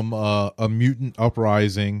from a mutant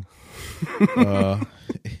uprising.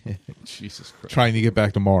 Jesus Christ! Trying to get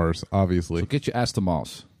back to Mars, obviously. So get your ass to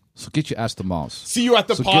Mars. See you at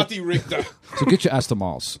the party, Richter. So get your ass to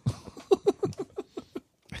Mars.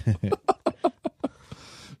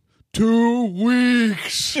 2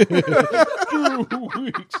 weeks. 2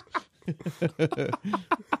 weeks.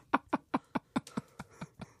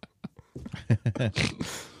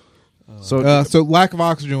 So lack of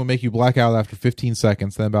oxygen will make you black out after 15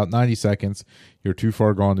 seconds. Then about 90 seconds, you're too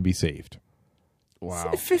far gone to be saved.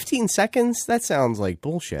 Wow. 15 seconds? That sounds like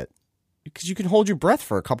bullshit. Because you can hold your breath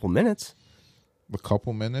for a couple minutes. A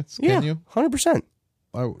couple minutes? Yeah, Can you? 100%.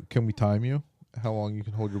 Can we time you? How long you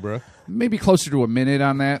can hold your breath? Maybe closer to a minute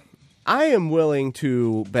on that. I am willing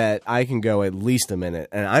to bet I can go at least a minute,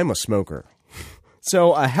 and I'm a smoker.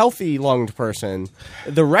 So a healthy lunged person,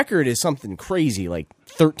 the record is something crazy, like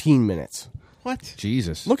 13 minutes. What?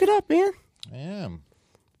 Jesus. Look it up, man. I am.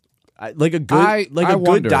 Like a good I good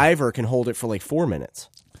wonder. diver can hold it for like 4 minutes.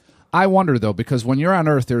 I wonder, though, because when you're on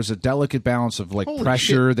Earth, there's a delicate balance of like Holy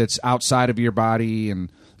pressure that's outside of your body, and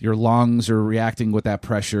your lungs are reacting with that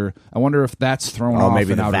pressure. I wonder if that's thrown off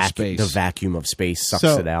Maybe in the outer space. the vacuum of space sucks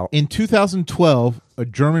So it out. in 2012, a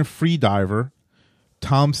German free diver,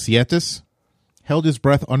 Tom Sietis, held his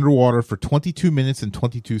breath underwater for 22 minutes and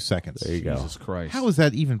 22 seconds. There you go. Jesus Christ. How is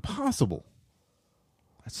that even possible?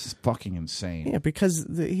 That's fucking insane. Yeah, because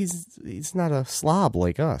he's not a slob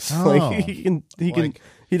like us. Oh. Like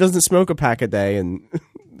he doesn't smoke a pack a day, and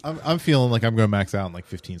I'm feeling like I'm going to max out in like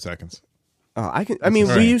 15 seconds. I mean,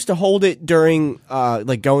 Right. we used to hold it during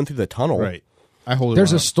like going through the tunnel. Right. I hold it.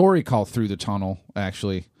 There's a on. story called Through the Tunnel,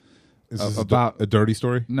 actually. Is this about- a dirty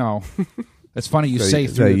story? No. It's funny you say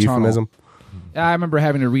Is that Through a the euphemism? Tunnel. I remember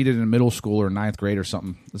having to read it in middle school or 9th grade or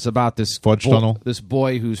something. It's about this Fudge tunnel? This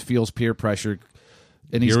boy who feels peer pressure,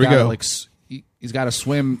 and he's Here we got to go. like he's got to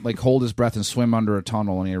swim, like hold his breath and swim under a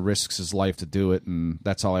tunnel, and he risks his life to do it. And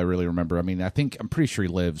that's all I really remember. I mean, I'm pretty sure he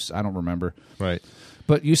lives. I don't remember. Right.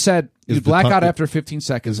 But you said Is you the black tun- out after 15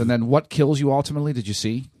 seconds, and then what kills you ultimately? Did you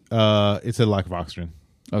see? It's a lack of oxygen.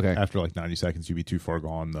 Okay. After like 90 seconds, you'd be too far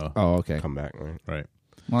gone. Oh, okay. Come back, right? Right.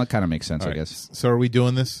 Well, that kind of makes sense, All I right. guess. So are we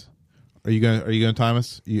doing this? Are you gonna time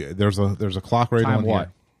us? There's a clock right Time on what?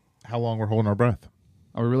 here. How long we're holding our breath?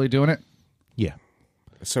 Are we really doing it? Yeah.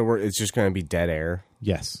 So it's just going to be dead air.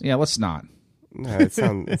 Yes. Yeah, let's not. No,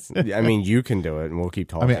 I mean, you can do it, and we'll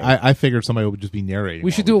keep I talking. mean, I figured somebody would just be narrating.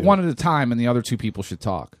 We should do it one at a time, and the other two people should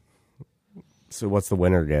talk. So what's the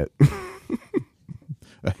winner get?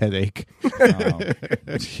 A headache.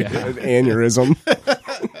 Yeah, An aneurysm.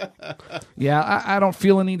 yeah. I don't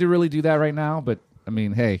feel a need to really do that right now, but I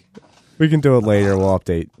mean, hey, We can do it later. We'll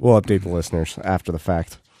update the listeners after the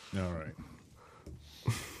fact. All right.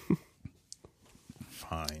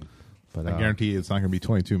 Fine. but I guarantee you it's not going to be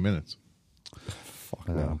 22 minutes. Fuck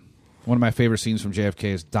no. one of my favorite scenes from JFK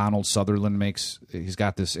is Donald Sutherland makes. He's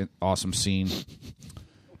got this awesome scene.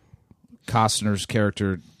 Costner's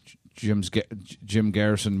character Jim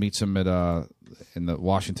Garrison meets him at in the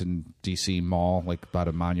Washington D.C. mall, like about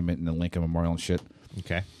a monument in the Lincoln Memorial and shit.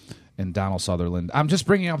 Okay. And Donald Sutherland. I'm just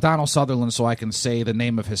bringing up Donald Sutherland so I can say the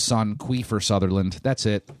name of his son, Queefer Sutherland. That's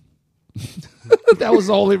it. That was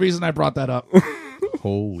the only reason I brought that up.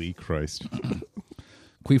 Holy Christ.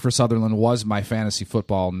 Queefer Sutherland was my fantasy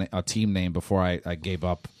football team name before I gave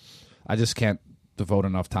up. I just can't devote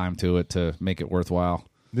enough time to it to make it worthwhile.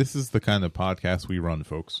 This is the kind of podcast we run,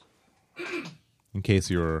 folks. In case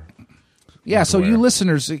you're Yeah, so aware. you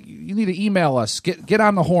listeners, you need to email us. Get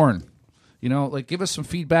on the horn. You know, like give us some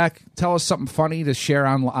feedback. Tell us something funny to share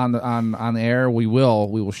on the air. We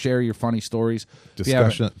will share your funny stories. If you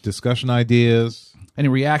have discussion ideas. any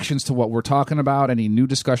reactions to what we're talking about? Any new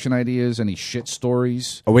discussion ideas? Any shit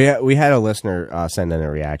stories? We had a listener send in a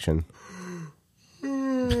reaction.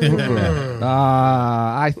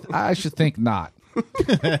 I should think not.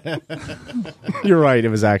 You're right. It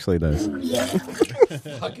was actually this.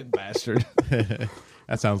 Fucking bastard.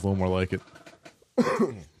 That sounds a little more like it.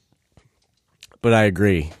 But I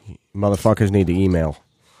agree. Motherfuckers need to email.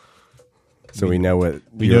 So we know what...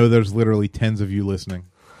 We know there's literally tens of you listening.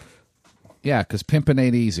 Yeah, because pimping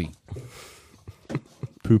ain't easy.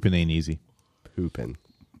 Pooping ain't easy. Pooping.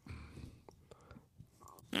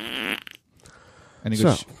 Any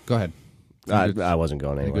good? Go ahead. I wasn't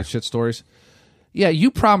going Any anywhere. good shit stories? Yeah,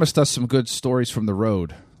 you promised us some good stories from the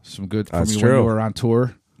road. Some good from That's you when true. you were on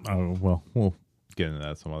tour. Oh, well, we'll get into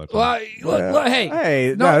that some other time. Well, look,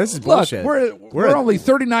 hey, no, this is bullshit. We're only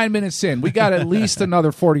 39 minutes in. We got at least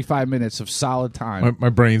another 45 minutes of solid time. My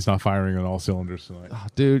brain's not firing on all cylinders tonight.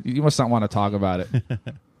 Dude, you must not want to talk about it.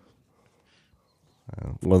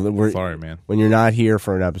 Well, Sorry, man. when you're not here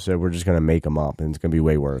for an episode, we're just going to make them up, and it's going to be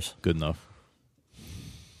way worse. Good enough.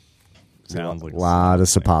 Sounds like A lot of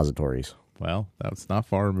suppositories. Well, that's not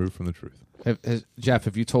far removed from the truth. Jeff,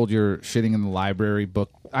 have you told your shitting in the library book?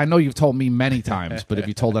 I know you've told me many times, but have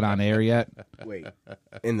you told it on air yet? Wait.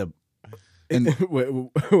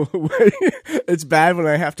 It's bad when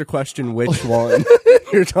I have to question which one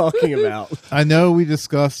you're talking about. I know we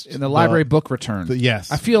discussed In the library book return.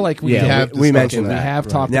 yes. I feel like we Yeah, have we mentioned we that. have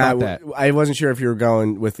talked Now, about that. I wasn't sure if you were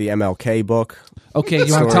going with the MLK book. Okay,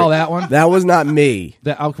 you want story. to tell that one? That was not me.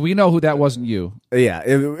 We know who that wasn't you. Yeah.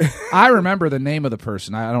 I remember the name of the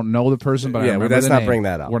person. I don't know the person, but I Yeah, remember but let's the not name. bring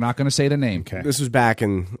that up. We're not going to say the name. Okay. This was back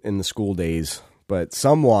in the school days, but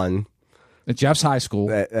someone At Jeff's high school.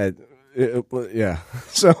 yeah.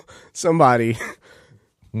 So somebody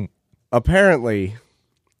apparently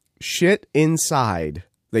shit inside.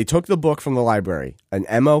 They took the book from the library, an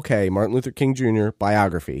MLK, Martin Luther King Jr.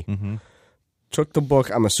 biography. Mm-hmm. Took the book,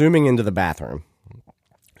 I'm assuming, into the bathroom.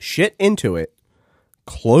 Shit into it,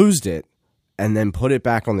 closed it, and then put it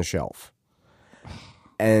back on the shelf.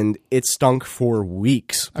 And it stunk for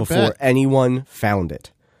weeks before bet. anyone found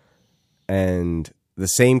it. And the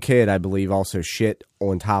same kid, I believe, also shit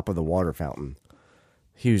on top of the water fountain.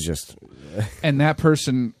 He was just... And that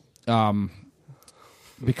person,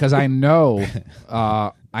 because I know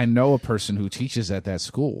a person who teaches at that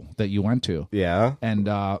school that you went to. Yeah. And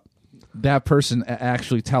that person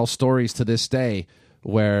actually tells stories to this day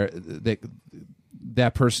where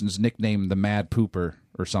that person's nicknamed the Mad Pooper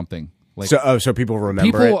or something. Like, So people remember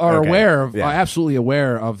people it? are Okay. aware of, Yeah. are absolutely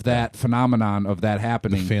aware of that phenomenon of that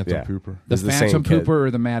happening. Phantom Yeah. Pooper. The It's the Phantom same kid. Pooper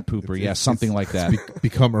or the Mad Pooper. Yes, something like that.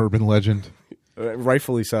 Become urban legend.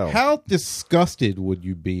 Rightfully so. How disgusted would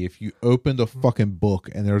you be if you opened a fucking book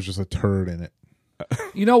and there was just a turd in it?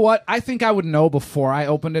 You know what? I think I would know before I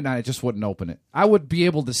opened it, and I just wouldn't open it. I would be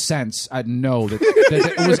able to sense, I'd know that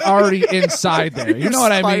it was already inside there. You know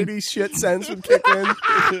what I mean? Spidey shit sense would kick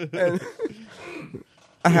in. And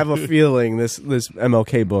I have a feeling this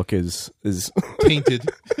MLK book is Tainted.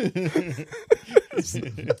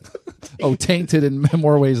 Oh, tainted in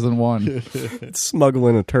more ways than one.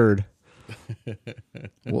 Smuggling a turd.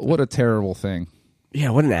 What a terrible thing. Yeah,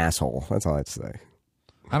 what an asshole. That's all I'd say.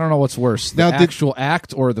 I don't know what's worse, the actual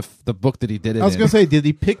act or the book that he did it I was going to say, did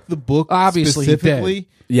he pick the book Obviously specifically he did.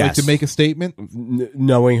 Yes. like, to make a statement?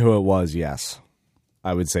 Knowing who it was, yes.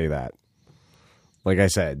 I would say that. Like I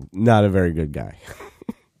said, not a very good guy.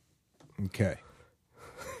 Okay.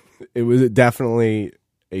 It was definitely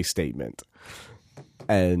a statement.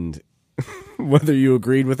 And whether you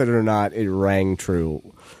agreed with it or not, it rang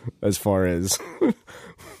true as far as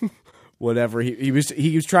whatever he was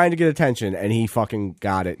trying to get attention, and he fucking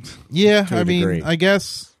got it. Yeah, to a I mean, degree. I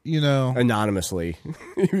guess, Anonymously.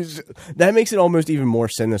 That makes it almost even more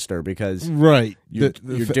sinister because right. you're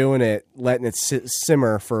doing it, letting it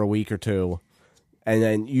simmer for a week or two, and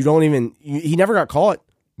then you don't even he never got caught.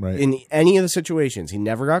 Right. In any of the situations, he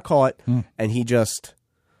never got caught, and he just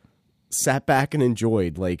sat back and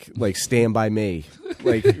enjoyed, like Stand By Me,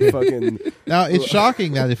 like fucking. Now it's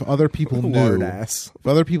shocking that if other people knew, ass. if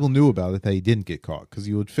other people knew about it, that he didn't get caught, because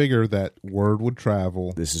you would figure that word would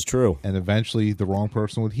travel. This is true, and eventually the wrong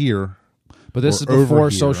person would hear. But this is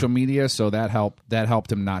before social media, so that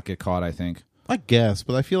helped him not get caught, I think. I guess,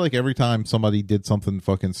 but I feel like every time somebody did something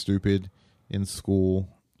fucking stupid in school,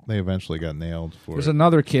 they eventually got nailed for There's it.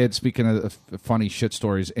 another kid, speaking of funny shit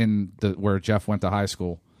stories, where Jeff went to high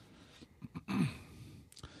school.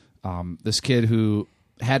 This kid who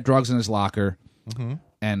had drugs in his locker,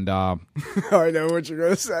 and I know what you're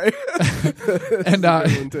gonna say.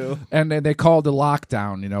 and they called the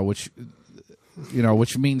lockdown,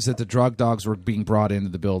 which means that the drug dogs were being brought into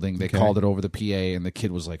the building. They called it over the PA, and the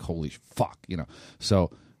kid was like, "Holy fuck!"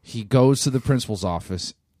 So he goes to the principal's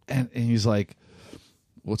office, and he's like,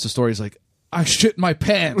 "What's the story?" He's like, "I shit my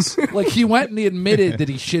pants." Like, he went and he admitted that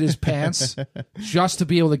he shit his pants just to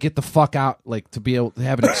be able to get the fuck out, like to be able to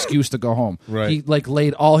have an excuse to go home. Right. He like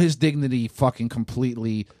laid all his dignity fucking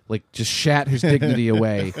completely, like just shat his dignity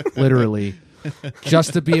away, literally,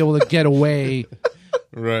 just to be able to get away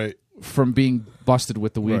Right. from being busted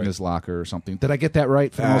with the weed in his locker or something. Did I get that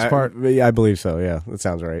right for the most part? Yeah, I believe so. Yeah, that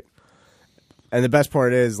sounds right. And the best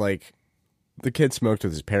part is, like, the kid smoked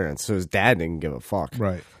with his parents, so his dad didn't give a fuck.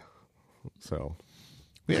 Right. So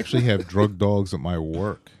we actually have drug dogs at my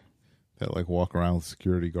work that like walk around with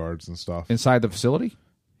security guards and stuff inside the facility.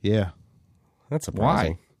 Yeah, that's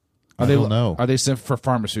surprising. Why? I don't know. Are they sent for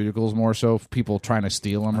pharmaceuticals more so? People trying to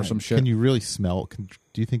steal them or some shit? Can you really smell?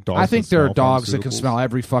 Do you think dogs? I think can there are smell dogs that can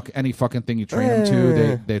pharmaceuticals? smell any fucking thing you train them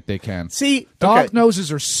to. They can. See, dog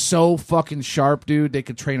noses are so fucking sharp, dude. They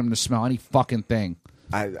could train them to smell any fucking thing.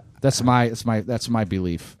 That's my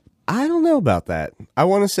belief. I don't know about that. I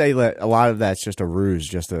want to say that a lot of that's just a ruse,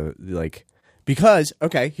 just to like, because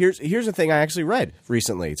here's the thing I actually read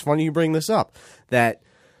recently. It's funny you bring this up, that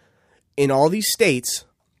in all these states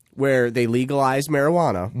where they legalize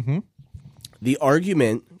marijuana, the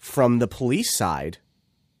argument from the police side.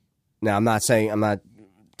 Now, I'm not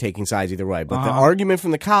taking sides either way, but the argument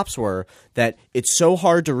from the cops were that it's so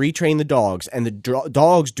hard to retrain the dogs, and the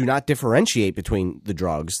dogs do not differentiate between the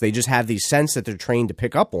drugs. They just have these scents that they're trained to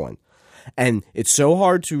pick up on. And it's so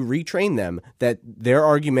hard to retrain them that their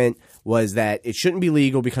argument was that it shouldn't be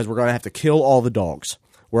legal because we're going to have to kill all the dogs.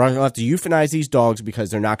 We're going to have to euthanize these dogs because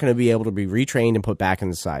they're not going to be able to be retrained and put back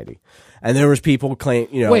in society. And there was people claim,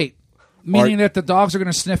 Wait. Meaning that the dogs are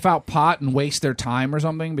going to sniff out pot and waste their time or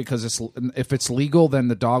something? Because if it's legal, then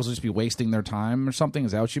the dogs will just be wasting their time or something?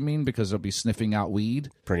 Is that what you mean? Because they'll be sniffing out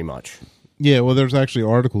weed? Pretty much. Yeah, well, there's actually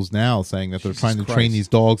articles now saying that they're trying to train these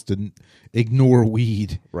dogs to ignore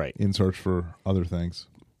weed in search for other things.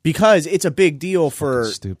 Because it's a big deal for...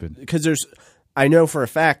 Stupid. Because I know for a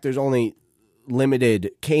fact there's only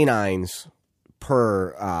limited canines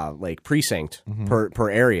per precinct, per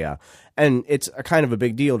area. And it's a kind of a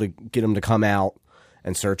big deal to get them to come out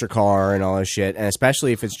and search a car and all this shit, and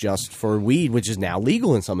especially if it's just for weed, which is now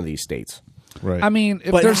legal in some of these states. Right. I mean,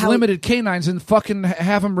 if there's limited canines, then fucking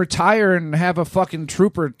have them retire and have a fucking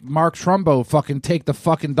trooper, Mark Trumbo, fucking take the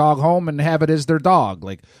fucking dog home and have it as their dog.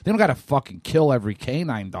 Like, they don't got to fucking kill every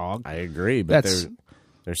canine dog. I agree, but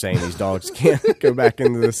they're saying these dogs can't go back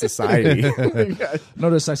into the society.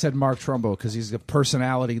 Notice I said Mark Trumbo because he's a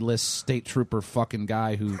personality-less state trooper fucking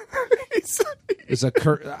guy who is a.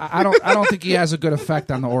 I don't think he has a good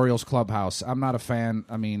effect on the Orioles clubhouse. I'm not a fan.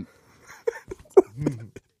 I mean,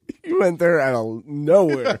 you went there out of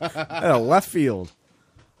nowhere, out of left field.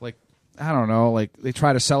 Like, I don't know. Like, they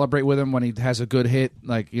try to celebrate with him when he has a good hit,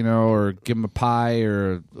 like, or give him a pie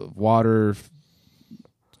or a water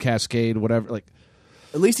cascade, whatever. Like,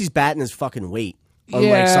 at least he's batting his fucking weight. Unlike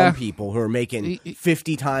Yeah. some people who are making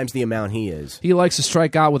 50 times the amount he is. He likes to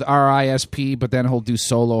strike out with RISP, but then he'll do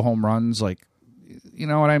solo home runs. Like, you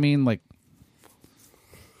know what I mean? Like,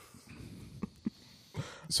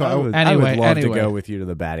 So I would Anyway, love anyway. to go with you to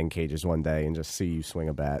the batting cages one day and just see you swing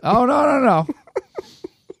a bat. oh no.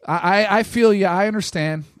 I feel you. I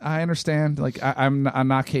understand. Like, I'm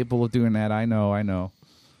not capable of doing that. I know.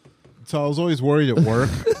 So I was always worried at work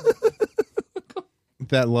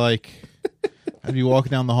that, like, I'd be walking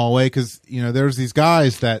down the hallway because, you know, there's these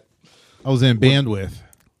guys that I was in a band with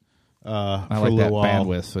I for a like that little while.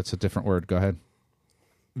 bandwidth. It's a different word. Go ahead.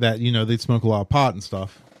 That, you know, they'd smoke a lot of pot and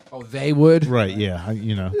stuff. Oh, they would. Right, yeah.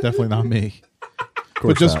 You know, definitely not me.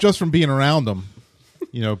 course But not. just from being around them,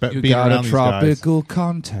 you know, You being got around a these guys, tropical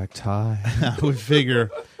contact high. I would figure,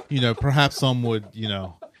 you know, perhaps some would, you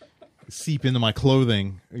know, seep into my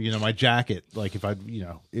clothing, you know, my jacket. Like if I, you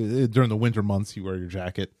know, during the winter months, you wear your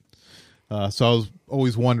jacket. So I was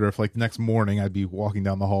always wonder if, like, the next morning I'd be walking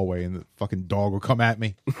down the hallway and the fucking dog would come at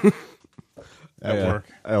me at work.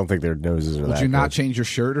 I don't think their noses are Would that you not good. change your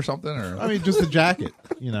shirt or something? Or I mean, just the jacket,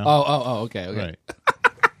 you know. Oh, okay. Right.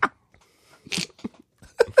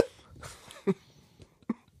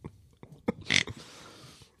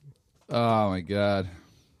 Oh my god.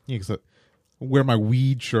 Yeah, 'cause I wear my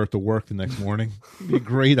weed shirt to work the next morning. It'd be a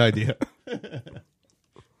great idea. Remember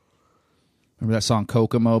that song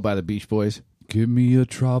Kokomo by the Beach Boys? Give me a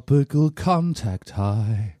tropical contact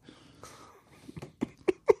high.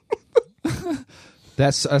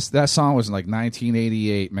 That song was in like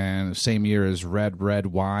 1988, man. The same year as Red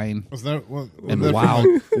Wine Was that, and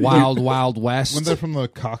that Wild West. Wasn't that from the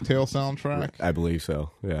Cocktail soundtrack? I believe so,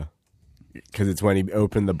 yeah. Because it's when he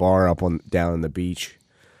opened the bar up down on the beach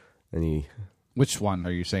and he... Which one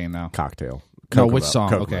are you saying now? Cocktail. No, which Kokomo. song?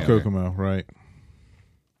 Kokomo. Okay. Kokomo, right.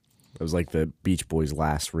 It was like the Beach Boys'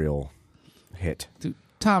 last real hit. Dude,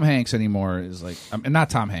 Tom Hanks anymore is like... not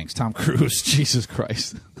Tom Hanks, Tom Cruise. Jesus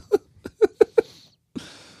Christ.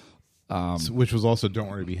 Which was also Don't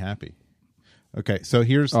Worry, Be Happy. Okay, so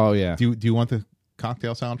here's... Oh, yeah. Do you want the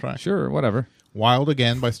Cocktail soundtrack? Sure, whatever. Wild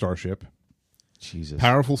Again by Starship. Jesus.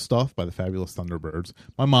 Powerful Stuff by the Fabulous Thunderbirds.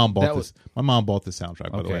 My mom bought That this. My mom bought this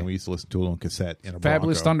soundtrack, by the Okay. way, and we used to listen to it on cassette in a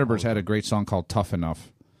Fabulous Bronco. Thunderbirds had a great song called Tough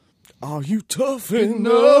Enough. Are you tough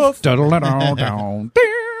enough? Down.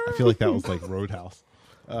 I feel like that was like Roadhouse.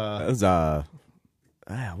 That was,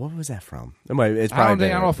 what was that from? It's I probably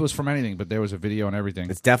don't know if it was from anything, but there was a video and everything.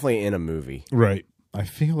 It's definitely in a movie. Right. I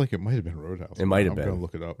feel like it might have been Roadhouse. It might have I'm been. going to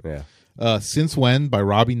look it up. Yeah. Since When by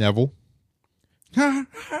Robbie Neville. That's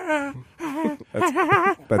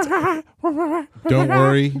Don't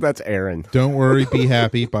Worry. that's Aaron. Don't Worry, Be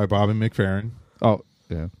Happy by Bobby McFerrin. Oh,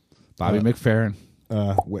 yeah. Bobby McFerrin.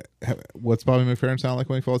 What's Bobby McFerrin sound like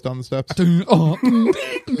when he falls down the steps?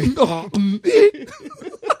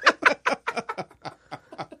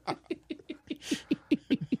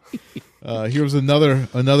 Here's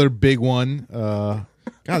another big one. God,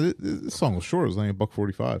 this song was short. It was only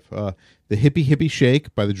 $1.45. The Hippie Hippie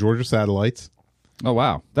Shake by the Georgia Satellites. Oh,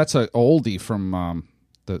 wow. That's an oldie from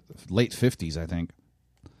the late 50s, I think.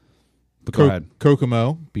 But go ahead.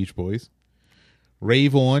 Kokomo, Beach Boys.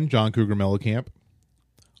 Rave On, John Cougar Mellencamp.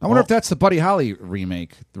 I wonder if that's the Buddy Holly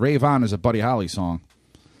remake. Rave On is a Buddy Holly song.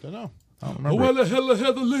 Don't know. I don't remember. the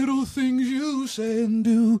hell the little things you say and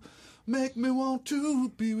do make me want to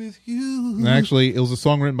be with you. And actually, it was a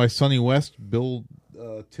song written by Sonny West, Bill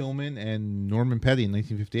Tillman, and Norman Petty in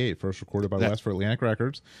 1958. First recorded by West for Atlantic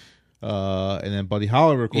Records. And then Buddy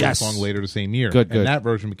Holly recorded Yes. the song later the same year. Good. And that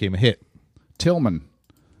version became a hit. Tillman.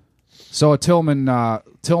 So a Tillman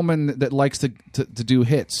that likes to do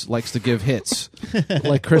hits, likes to give hits,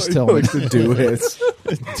 like Chris Tillman. To do his.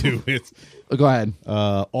 Do it. Go ahead.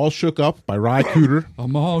 All Shook Up by Ry Cooder.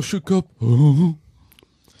 I'm all shook up.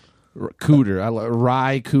 Cooter.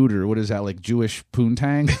 Rye Cooter. What is that, like Jewish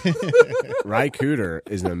poontang? Ry Cooder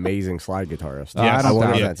is an amazing slide guitarist. I don't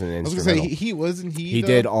wonder doubt if it. that's an I was instrumental. going to say, he wasn't he? He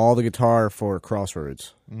did all the guitar for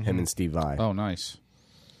Crossroads. Him and Steve Vai. Oh, nice.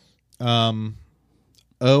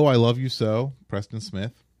 Oh, I Love You So, Preston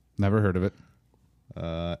Smith. Never heard of it.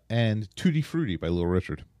 And Tutti Frutti by Little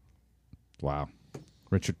Richard. Wow.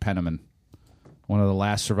 Richard Penniman. One of the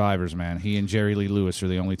last survivors, man. He and Jerry Lee Lewis are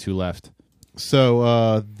the only two left.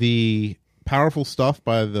 So the Powerful Stuff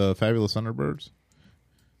by the Fabulous Thunderbirds.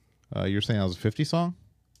 You're saying that was a 50 song?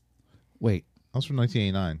 Wait. That was from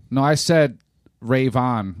 1989. No, I said Rave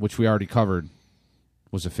On, which we already covered,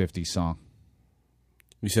 was a 50s song.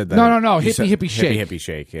 You said that. No. you said Hippie Shake. Hippie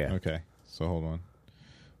Shake, yeah. Okay, so hold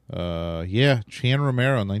on. Yeah, Chan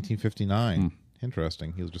Romero, 1959.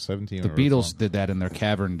 Interesting. He was just 17. The when he wrote Beatles song. did that in their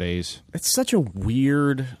Cavern days. It's such a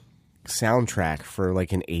weird soundtrack for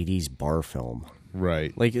like an 80s bar film.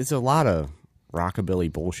 Right. Like, it's a lot of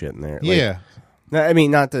rockabilly bullshit in there. Yeah. Like, I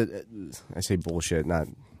mean, not that I say bullshit, not.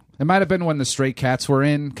 It might have been when the Stray Cats were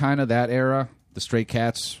in kind of that era. The Stray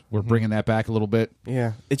Cats were bringing that back a little bit.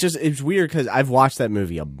 Yeah. It's weird because I've watched that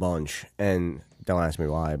movie a bunch, and don't ask me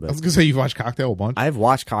why, but I was gonna say you've watched Cocktail a bunch. I've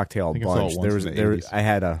watched Cocktail a think I saw it bunch. once in the 80s. I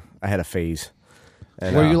had a phase.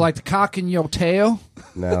 And, Were you like the cock in your tail?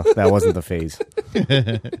 No, that wasn't the phase.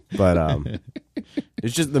 But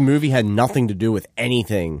it's just the movie had nothing to do with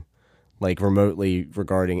anything like remotely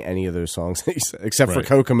regarding any of those songs except for Right.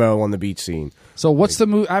 Kokomo on the beach scene. So what's the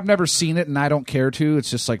movie? I've never seen it, and I don't care to. It's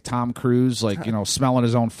just like Tom Cruise, like smelling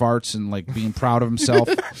his own farts and like being proud of himself.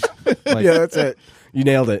 Like, Yeah, that's it. You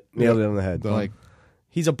nailed it. Nailed it on the head. like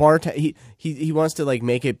He's a bartender. He wants to like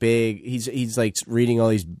make it big. He's like reading all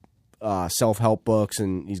these self-help books,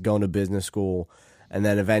 and he's going to business school, and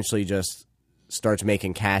then eventually just starts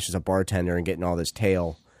making cash as a bartender and getting all this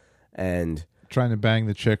tail. And Trying to bang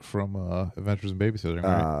the chick from Adventures in Babysitting,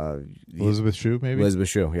 right? Elizabeth Shue, maybe? Elizabeth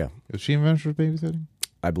Shue, yeah, Is she in Adventures in Babysitting?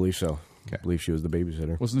 I believe so. Okay. I believe she was the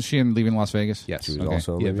babysitter. wasn't she in Leaving Las Vegas? Yes. She was Okay.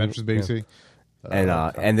 also Yeah, maybe- Adventures in Babysitting.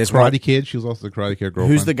 and this Karate one, Kid. She was also the Karate Kid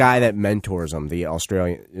girlfriend. who's the guy that mentors him? The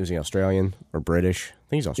Australian, is he Australian or British? I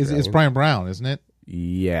think he's Australian. It's Brian Brown, isn't it?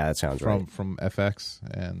 Yeah, that sounds right. From FX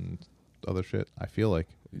and other shit. I feel like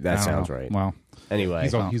That I don't sounds know. right. Wow. Anyway,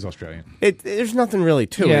 he's Australian. there's nothing really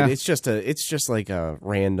to Yeah. it. It's just like a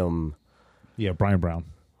random. Yeah, Brian Brown.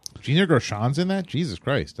 Gina Gershon's in that. Jesus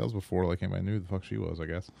Christ, that was before like anybody knew who the fuck she was. I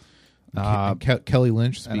guess. Kelly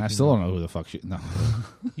Lynch. And I speaking still of- don't know who the fuck she. No,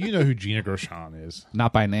 You know who Gina Gershon is.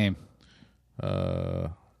 not by name.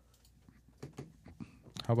 How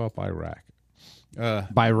about by Rack?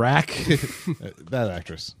 By rack. That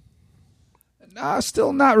actress.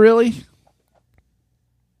 Still not really.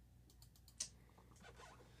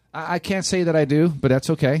 I can't say that I do, but that's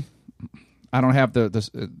okay. I don't have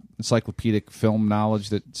the encyclopedic film knowledge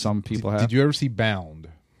that some people have. Did you ever see Bound?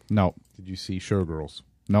 No. Did you see Showgirls?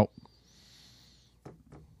 Nope.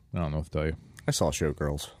 I don't know what to tell you. I saw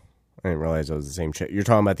Showgirls. I didn't realize it was the same chick. You're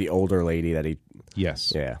talking about the older lady that he.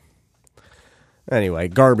 Yes. Yeah. Anyway,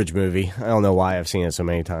 garbage movie. I don't know why I've seen it so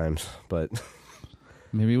many times, but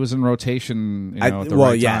Maybe it was in rotation. At the well,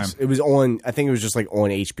 right yes, time. it was on. I think it was just like on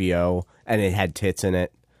HBO, and it had tits in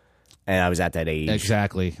it, and I was at that age.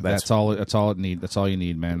 Exactly. That's all. That's all it need. That's all you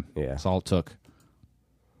need, man. Yeah. That's all it took.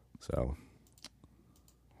 So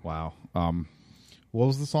Wow. What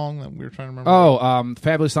was the song that we were trying to remember? Oh,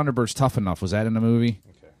 Fabulous Thunderbirds, Tough Enough. Was that in the movie?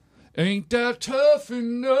 Okay. Ain't that tough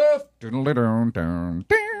enough?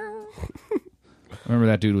 Remember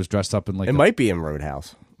that dude was dressed up in like it might be in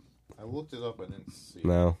Roadhouse. I looked it up. I didn't see.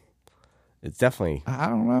 No, it's definitely I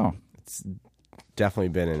don't know. definitely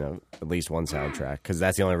been in at least one soundtrack because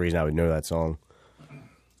that's the only reason I would know that song.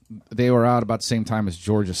 They were out about the same time as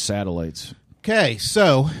Georgia Satellites. Okay,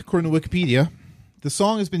 so according to Wikipedia, the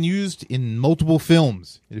song has been used in multiple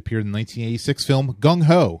films. It appeared in the 1986 film Gung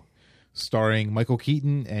Ho, starring Michael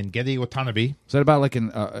Keaton and Gede Watanabe. Is that about like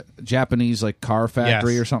a Japanese like car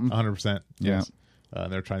factory or something? 100%. Yeah. Yes.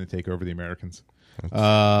 They're trying to take over the Americans. The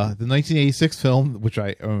 1986 film, which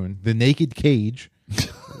I own, The Naked Cage,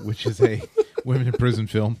 which is a women in prison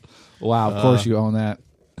film. Wow, of course you own that.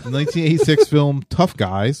 The 1986 film Tough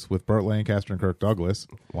Guys with Burt Lancaster and Kirk Douglas.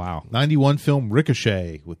 Wow. 91 film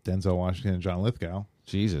Ricochet with Denzel Washington and John Lithgow.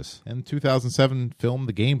 Jesus. And 2007 film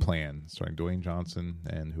The Game Plan, starring Dwayne Johnson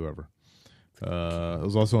and whoever. It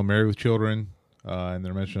was also a Married with Children, and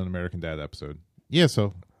they're mentioned on the American Dad episode. Yeah,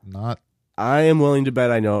 so not... I am willing to bet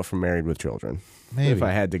I know it from Married with Children. Maybe. If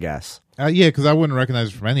I had to guess. Yeah, because I wouldn't recognize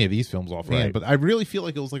it from any of these films offhand, Right. but I really feel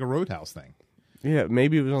like it was like a Roadhouse thing. Yeah,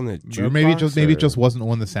 maybe it was on the Or maybe jukebox, it just wasn't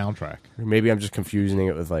on the soundtrack. or maybe I'm just confusing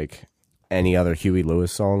it with like any other Huey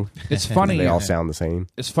Lewis song. It's funny. They all sound the same.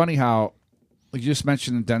 It's funny how like you just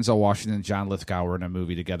mentioned Denzel Washington and John Lithgow were in a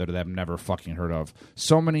movie together that I've never fucking heard of.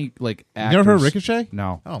 So many like actors. You never heard Ricochet?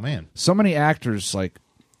 No. Oh, man. So many actors like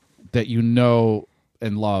that you know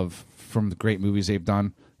and love from the great movies they've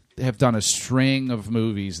done. They have done a string of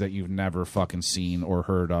movies that you've never fucking seen or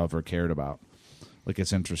heard of or cared about. Like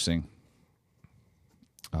it's interesting.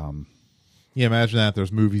 Yeah, imagine that.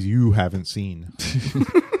 There's movies you haven't seen.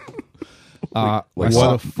 I What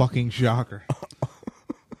saw- a fucking shocker.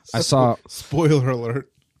 I saw. Spoiler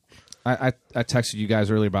alert. I texted you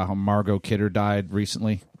guys earlier about how Margot Kidder died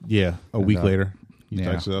recently. Yeah, a week later. You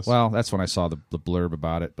Yeah. texted us. Well, that's when I saw the blurb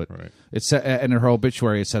about it. But Right. it said in her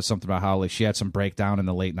obituary, it said something about how like she had some breakdown in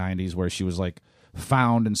the late '90s where she was like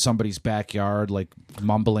found in somebody's backyard, like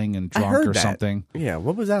mumbling and I drunk heard or that. something. Yeah,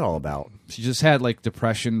 what was that all about? She just had like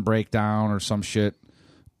depression breakdown or some shit.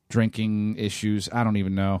 drinking issues. I don't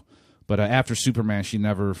even know. But after Superman, she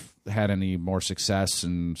never had any more success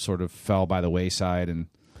and sort of fell by the wayside. And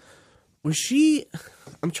Was she?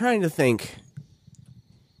 I'm trying to think.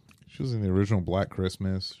 She was in the original Black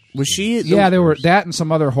Christmas. Was she? yeah, there were that and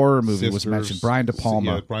some other horror movie was Sisters. mentioned. Brian De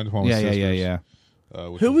Palma. Yeah, Brian De Palma's Yeah. Sisters.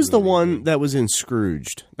 Which Who was the really one good. that was in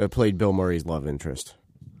Scrooged that played Bill Murray's love interest?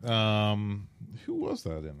 Who was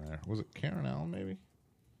that in there? Was it Karen Allen? Maybe.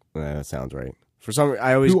 That sounds right. For some,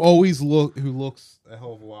 I always Who looks a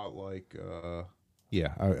hell of a lot like.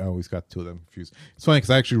 Yeah, I always got two of them confused. It's funny because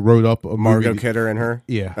I actually wrote up a Margot movie. Kidder and her.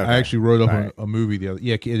 Yeah, Okay. I actually wrote up All right. a movie the other.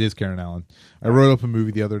 Yeah, it is Karen Allen. I wrote up a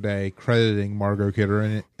movie the other day crediting Margot Kidder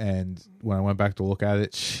in it, and when I went back to look at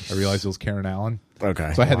it, I realized it was Karen Allen.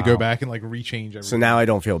 Okay. So I had to go back and like rechange everything. So now I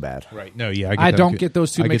don't feel bad. Right? No, yeah, I them don't get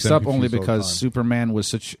those two I get mixed them up only confused all the because time. Superman was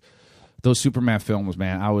such. Those Superman films,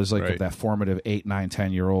 man, I was like Right. that formative 8, 9,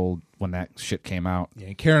 10-year-old when that shit came out. Yeah,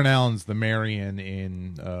 and Karen Allen's the Marion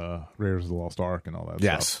in Raiders of the Lost Ark and all that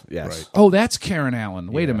Yes, stuff. yes. Right. Oh, that's Karen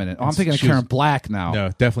Allen. Wait a Yeah. minute. Oh, I'm thinking of She was- Karen Black now. No,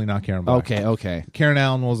 definitely not Karen Black. Okay. Karen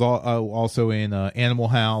Allen was also in Animal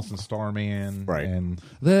House and Starman. Right. And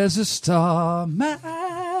There's a starman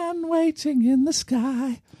waiting in the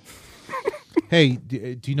sky. hey,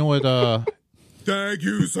 do you know what? Thank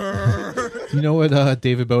you, sir. Do you know what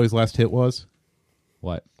David Bowie's last hit was?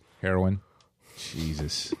 What? Heroin.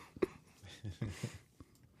 Jesus.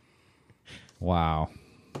 Wow.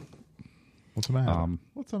 What's the matter? Um,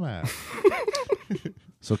 What's the matter?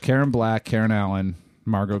 So Karen Black, Karen Allen,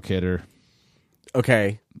 Margot Kidder.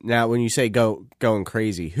 Okay. Now, when you say going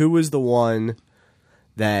crazy, who was the one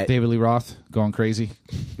that? David Lee Roth going crazy.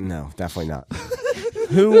 No, definitely not.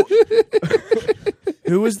 Who?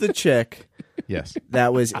 Who was the chick Yes.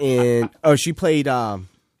 that was in? Oh, she played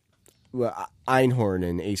Einhorn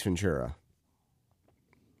in Ace Ventura,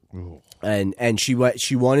 and she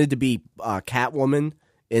wanted to be Catwoman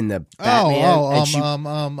in the Batman.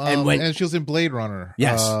 And she was in Blade Runner.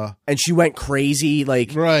 Yes, and she went crazy,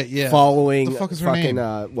 like Right, yeah. following What the fuck is her fucking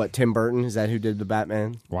name? Tim Burton? Is that who did the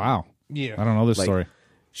Batman? Wow. Yeah. I don't know this Like, story.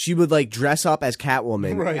 She would like dress up as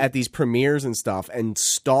Catwoman Right. at these premieres and stuff, and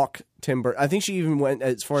stalk Tim Burton. I think she even went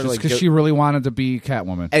as far as Just like because she really wanted to be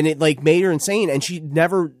Catwoman. and it like made her insane, and she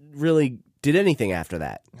never really did anything after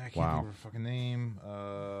that. I can't Wow. think of her fucking name.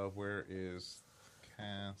 Where is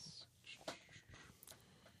Cass?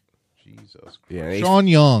 Jesus Christ. Yeah, Sean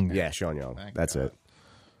Young. Yeah, Sean Young. Thank That's God. it.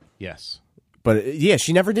 Yes. But yeah,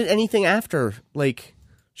 she never did anything after. Like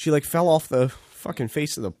she like fell off the fucking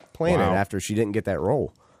face of the planet Wow. after she didn't get that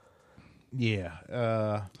role.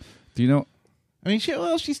 Yeah. Do you know? I mean, she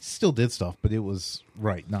still did stuff, but it was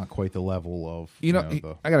not quite the level of You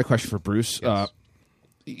know, I got a question for Bruce.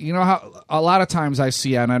 You know how a lot of times I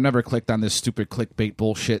see, and I've never clicked on this stupid clickbait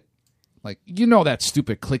bullshit. Like, you know, that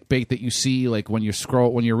stupid clickbait that you see, like when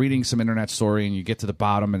you're reading some internet story and you get to the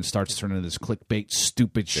bottom and it starts turning into this clickbait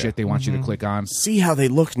stupid shit they want you to click on. See how they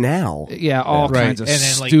look now. Yeah, all right. kinds of and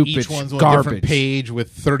then stupid like each one's on a garbage. different page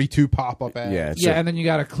with 32 pop-up ads. Yeah, it's Yeah, and then you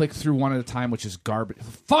got to click through one at a time, which is garbage.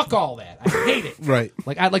 Fuck all that. I hate it. Right.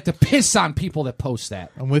 Like, I'd like to piss on people that post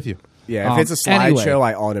that. I'm with you. yeah. If it's a Anyway. slideshow,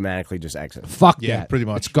 I automatically just exit. Fuck Yeah, that. pretty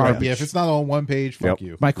much. It's garbage. Yeah, if it's not on one page, fuck Yep.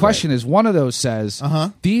 you. My question is, one of those says,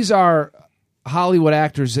 these are Hollywood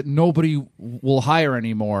actors that nobody will hire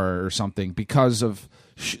anymore or something because of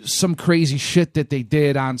some crazy shit that they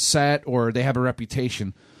did on set or they have a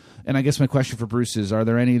reputation. And I guess my question for Bruce is, are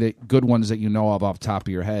there any good ones that you know of off the top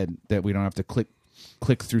of your head that we don't have to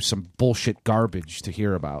click through some bullshit garbage to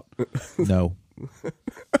hear about? No.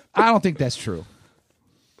 I don't think that's true.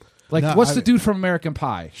 Like, No, what's the dude from American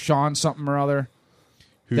Pie? Sean something or other?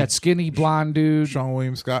 That skinny blonde dude. Sean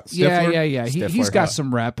William Scott. Yeah. Stifler? He's got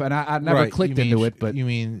some rep, and I never Right, clicked you mean- into it. But you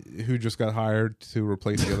mean who just got hired to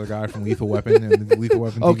replace the other guy from Lethal Weapon and the Lethal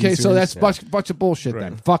Weapon? TV okay, so series? that's bunch of bullshit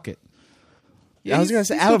then. Right. Fuck it. I was gonna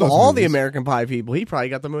say, out of all the American Pie people, he probably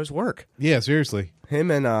got the most work. Yeah, seriously. Him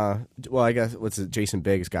and well, I guess Jason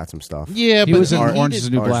Biggs got some stuff. Yeah, He but was in Orange Orange is the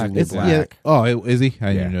New Orange is Black. the New It's- Black. Yeah. Oh, is he?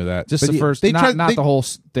 I didn't Yeah. know that. Just But the yeah, first, they not tried- the whole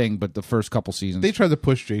thing, but the first couple seasons. They tried to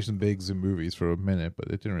push Jason Biggs in movies for a minute, but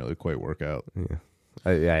it didn't really quite work out.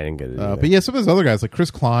 I didn't get it. either. But yeah, some of those other guys, like Chris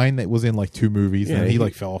Klein, that was in like 2 movies, Yeah, and he he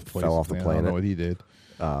like fell off the fell off the I don't planet. know what he did.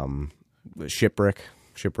 Shipwreck,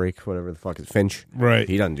 whatever the fuck is Finch. Right.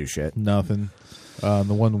 He doesn't do shit. Nothing.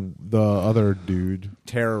 The other dude,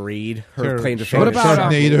 Tara Reid, her claim to What fame.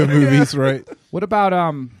 about, Sharknado movies, right? What about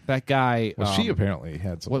that guy? Well, she apparently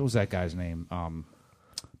had some. What was that guy's name?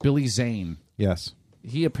 Billy Zane. Yes.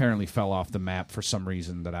 He apparently fell off the map for some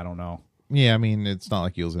reason that I don't know. Yeah, I mean, it's not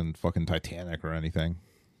like he was in fucking Titanic or anything.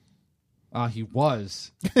 He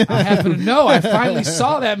was. I happen to know. I finally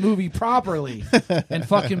saw that movie properly. And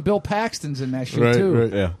fucking Bill Paxton's in that shit, too.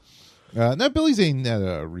 Right. Yeah. No, Billy Zane had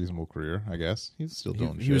a reasonable career, I guess. He's still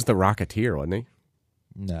doing shit. He was the Rocketeer, wasn't he?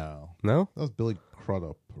 No. No? That was Billy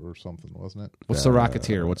Crudup or something, wasn't it? What's The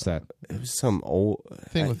Rocketeer? What's that? It was some old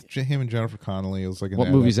Thing with him and Jennifer Connelly. It was like What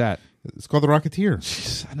movie's that? It's called The Rocketeer.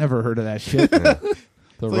 Jeez, I never heard of that shit. The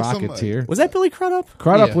like some, Rocketeer. Was that Billy Crudup?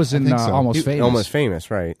 Crudup Yeah, was I in think so. Almost Famous. Almost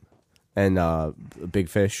Famous, right? And Big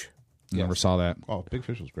Fish. Never saw that. Oh, Big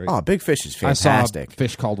Fish was great. Oh, Big Fish is I saw fantastic. a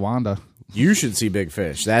fish called Wanda. You should see Big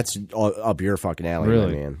Fish. That's up your fucking alley,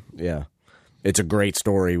 Really? man. Yeah. It's a great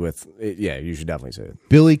story with... yeah, you should definitely see it.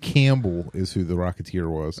 Billy Campbell is who the Rocketeer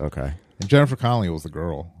was. Okay. And Jennifer Connelly was the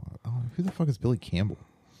girl. Oh, who the fuck is Billy Campbell?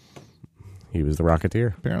 He was the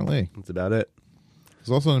Rocketeer. Apparently. That's about it. He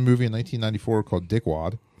was also in a movie in 1994 called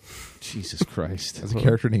Dickwad. Jesus Christ. As a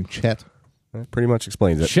character named Chet. That pretty much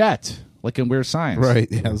explains it. Chet, like in Weird Science. Right.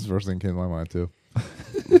 Yeah, that's the first thing that came to my mind, too.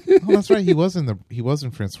 Oh, that's right. He was in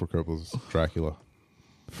Francis Ford Coppola's Dracula.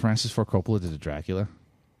 Francis Ford Coppola did a Dracula.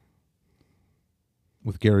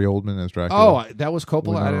 With Gary Oldman as Dracula. Oh, that was Coppola?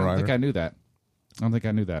 Winona I don't Ryder. think I knew that. I don't think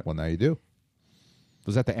I knew that. Well, now you do.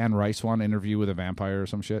 Was that the Anne Rice one, Interview with a Vampire or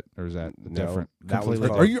some shit? Or is that different? that was Completely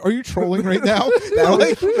called- Are you trolling right now?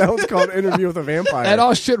 that was called Interview with a Vampire. That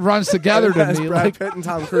all shit runs together to That's me. Brad Like, Pitt and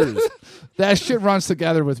Tom Cruise. that shit runs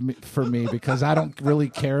together with me for me because I don't really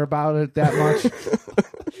care about it that much.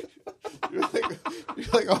 You're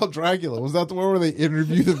like, oh, Dracula. Was that the one where they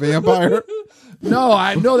interview the vampire? No,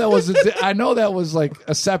 I know that was I know that was like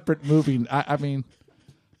a separate movie. I mean,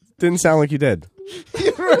 Didn't sound like you did.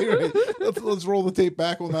 right. Let's roll the tape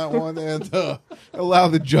back on that one and allow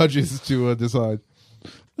the judges to decide.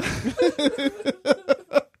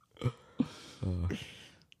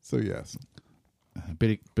 So, yes.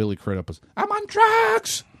 Billy Crudup was, I'm on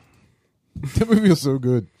drugs. That movie was so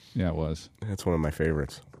good. Yeah, it was. That's one of my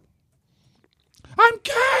favorites. I'm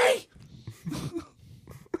gay.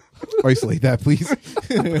 Isolate that, please.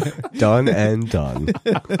 Done and done.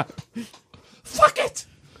 Fuck it.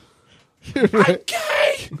 I'm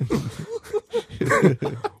gay.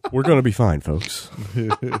 We're going to be fine, folks.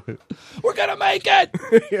 We're gonna make it.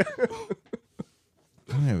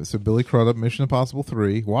 Yeah, so Billy Crudup, Mission Impossible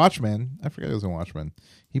 3, Watchmen. I forget he was in Watchmen.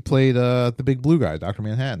 He played the big blue guy, Dr.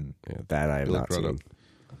 Manhattan, Yeah, that I have Billy not Crudup. seen.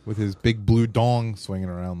 with his big blue dong swinging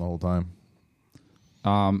around the whole time.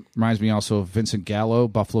 Reminds me also of Vincent Gallo,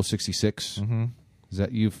 Buffalo 66. Mm-hmm. Is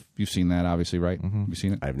that you've seen that obviously, right? Mm-hmm. You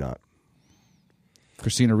seen it? I have not.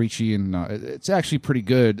 Christina Ricci, and it's actually pretty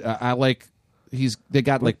good. I like they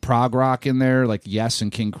got like prog rock in there, like Yes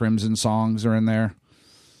and King Crimson songs are in there,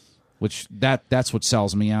 which that's what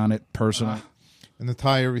sells me on it personally. And to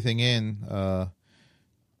tie everything in,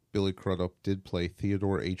 Billy Crudup did play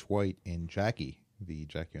Theodore H. White in Jackie, the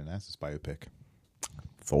Jackie Onassis biopic.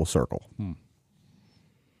 Full circle.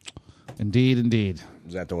 Indeed.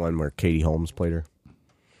 Is that the one where Katie Holmes played her?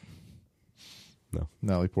 No,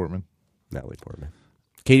 Natalie Portman. Natalie Portman.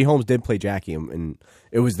 Katie Holmes did play Jackie, and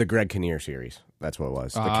it was the Greg Kinnear series. That's what it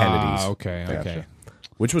was. The Kennedys. Okay. Gotcha.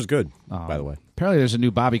 Which was good, by the way. Apparently, there's a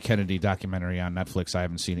new Bobby Kennedy documentary on Netflix. I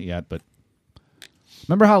haven't seen it yet, but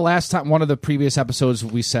remember how last time, one of the previous episodes,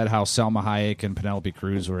 we said how Selma Hayek and Penelope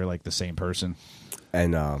Cruz were like the same person?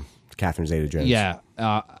 And Catherine Zeta-Jones. Yeah.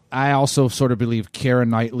 I also sort of believe Keira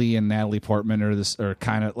Knightley and Natalie Portman are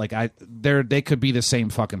kind of like they could be the same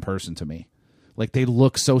fucking person to me. Like they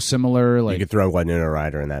look so similar. Like You could throw Winona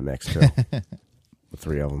Ryder in that mix, too. The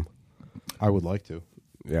three of them. I would like to.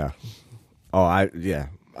 Yeah. Oh,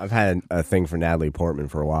 I've had a thing for Natalie Portman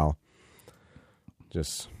for a while.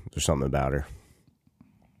 Just, there's something about her.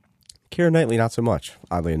 Keira Knightley, not so much,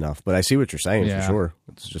 oddly enough. But I see what you're saying, Yeah. for sure.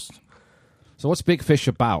 It's just... So what's Big Fish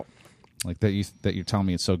about? Like that you're telling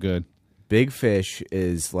me it's so good. Big Fish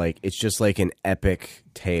is like, it's just like an epic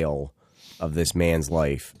tale of this man's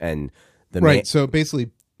life. And the Right, so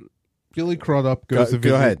basically, Billy Crudup goes to visit.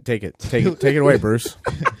 Go ahead, take it away, Bruce.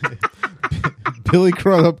 Billy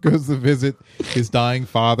Crudup goes to visit his dying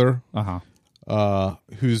father, Uh-huh.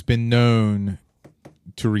 who's been known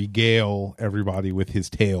to regale everybody with his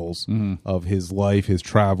tales of his life, his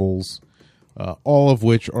travels, all of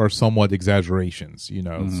which are somewhat exaggerations, you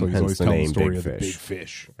know. So he's Hence always the telling the name story Big of the Fish. big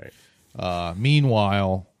fish. Right.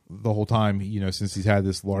 Meanwhile, the whole time, you know, since he's had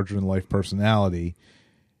this larger-than-life personality,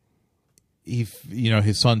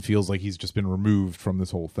 his son feels like he's just been removed from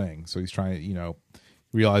this whole thing. So he's trying to,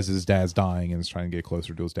 realizes his dad's dying and is trying to get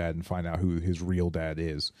closer to his dad and find out who his real dad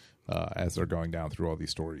is as they're going down through all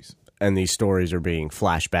these stories. And these stories are being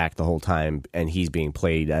flashed back the whole time, and he's being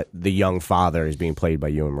played the young father is being played by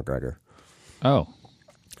Ewan McGregor. Oh.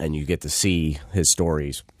 and you get to see his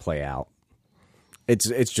stories play out. It's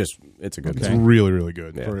a good It's movie. really, really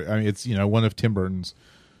good. Yeah. I mean, it's one of Tim Burton's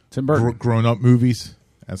Burton. grown-up movies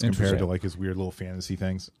as compared Interesting. to like his weird little fantasy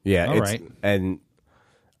things. Yeah, All right. And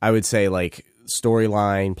I would say like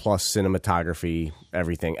storyline plus cinematography,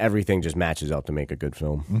 everything just matches up to make a good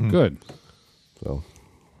film. Good. So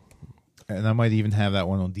And I might even have that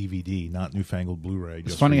one on DVD, not newfangled Blu-ray.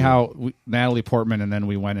 It's funny how Natalie Portman and then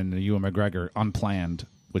we went into Ewan McGregor unplanned,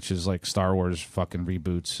 which is like Star Wars fucking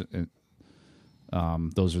reboots.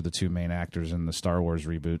 Those are the two main actors in the Star Wars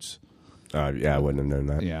reboots. yeah, I wouldn't have known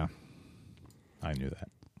that. Yeah. I knew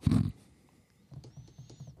that.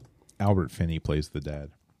 Albert Finney plays the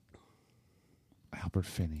dad. Albert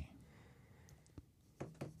Finney.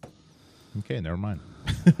 Okay, never mind.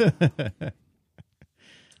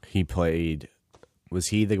 He played. Was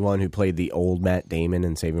he the one who played the old Matt Damon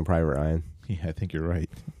in Saving Private Ryan? Yeah, I think you're right.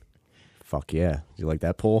 Fuck yeah! You like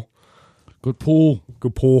that pull? Good pull.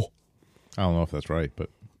 Good pull. I don't know if that's right, but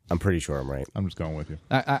I'm pretty sure I'm right. I'm just going with you.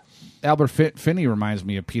 Albert Finney reminds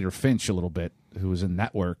me of Peter Finch a little bit, who was in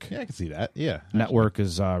Network. Yeah, I can see that. Yeah. Network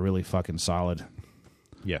is really fucking solid.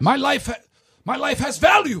 Yes. My life has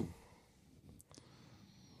value.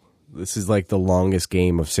 This is like the longest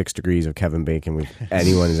game of 6 Degrees of Kevin Bacon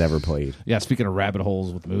anyone has ever played. Yeah, speaking of rabbit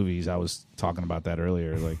holes with movies, I was talking about that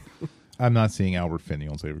earlier. Like, I'm not seeing Albert Finney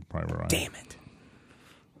on Saving Private Ryan. Damn it!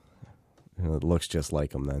 It looks just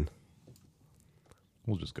like him. Then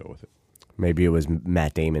We'll just go with it. maybe it was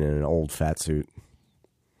Matt Damon in an old fat suit.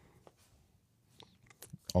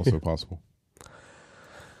 Also possible.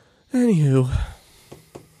 Anywho,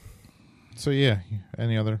 So yeah,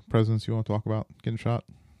 any other presidents you want to talk about getting shot?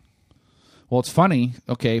 well, it's funny.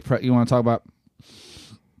 Okay, you want to talk about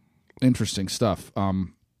interesting stuff.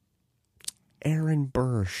 Aaron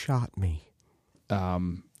Burr shot me.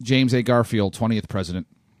 James A. Garfield, 20th president,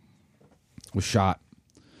 was shot.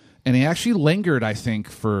 And he actually lingered, I think,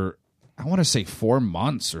 for, I want to say 4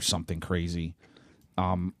 months or something crazy.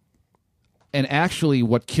 And actually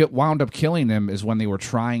what wound up killing him is when they were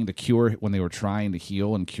trying to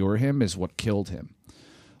heal and cure him is what killed him.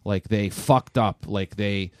 Like, they fucked up. Like,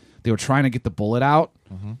 they were trying to get the bullet out.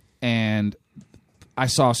 And I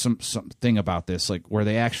saw something about this, like where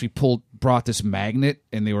they actually brought this magnet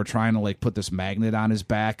and they were trying to like put this magnet on his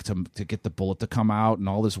back to get the bullet to come out and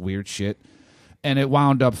all this weird shit. And it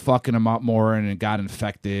wound up fucking him up more and it got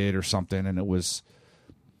infected or something. And it was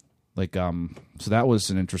like, so that was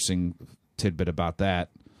an interesting tidbit about that.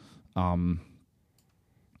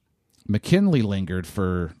 McKinley lingered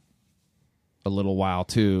for a little while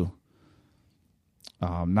too.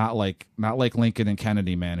 Not like Lincoln and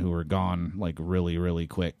Kennedy, man, who were gone like really, really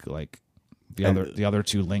quick. Like the other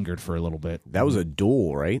two lingered for a little bit. That was a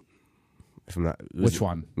duel, right? If I'm not, Which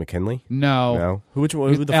one? McKinley? No. No. Who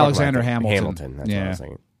the fuck Alexander am I thinking? Hamilton. That's what I was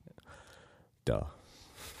thinking. Duh.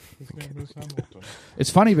 It's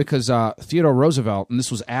funny because Theodore Roosevelt, and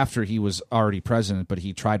this was after he was already president, but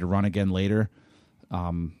he tried to run again later,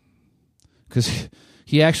 because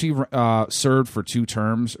he actually served for 2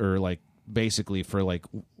 terms, or like basically for like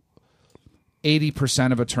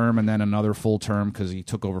 80% of a term and then another full term because he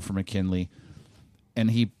took over for McKinley. And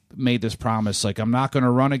he made this promise, like, I'm not going to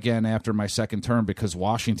run again after my second term because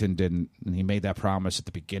Washington didn't. And he made that promise at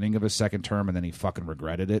the beginning of his second term, and then he fucking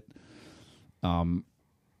regretted it.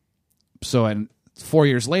 So, and 4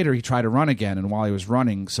 years later, he tried to run again. And while he was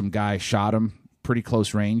running, some guy shot him pretty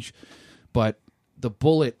close range. But the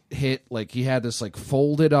bullet hit, like, he had this, like,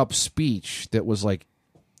 folded up speech that was, like,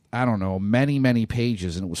 I don't know, many, many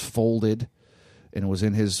pages. And it was folded. And it was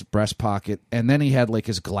in his breast pocket. And then he had, like,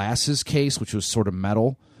 his glasses case, which was sort of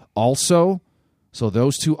metal also. So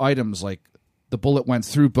those 2 items, like, the bullet went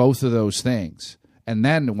through both of those things. And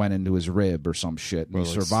then it went into his rib or some shit. And he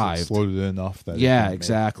survived. Slowed it enough that yeah,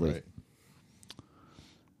 exactly. Right.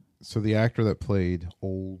 So the actor that played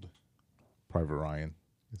old Private Ryan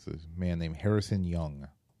is a man named Harrison Young,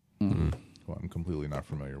 who I'm completely not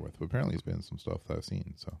familiar with. But apparently he's been in some stuff that I've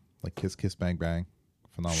seen. So, like Kiss Kiss Bang Bang.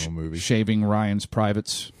 Phenomenal movie. Shaving Ryan's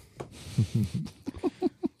privates.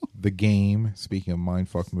 The Game. Speaking of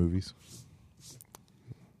mindfuck movies.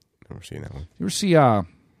 Never seen that one. You ever see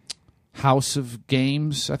House of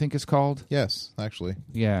Games, I think it's called? Yes, actually.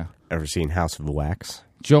 Yeah. Ever seen House of Wax?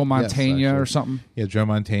 Joe Mantegna Yes, or something? Yeah, Joe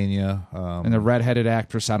Mantegna. And the redheaded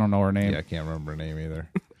actress, I don't know her name. Yeah, I can't remember her name either.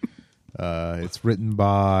 It's written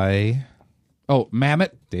by... Oh,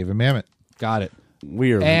 Mamet? David Mamet. Got it.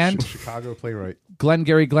 Weird. Chicago playwright. Glenn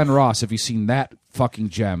Ross. Have you seen that fucking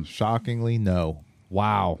gem? Shockingly, no.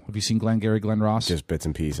 Wow. Have you seen Glenn Ross? Just bits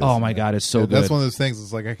and pieces. Oh my God, it's so good. That's one of those things.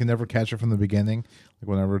 It's like I can never catch it from the beginning. Like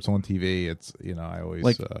whenever it's on TV, it's I always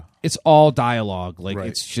like it's all dialogue. Like Right.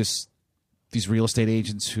 it's just these real estate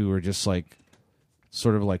agents who are just like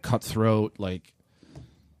sort of like cutthroat. Like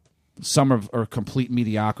some are complete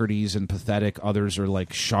mediocrities and pathetic. Others are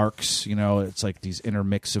like sharks. It's like these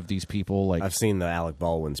intermix of these people. Like I've seen the Alec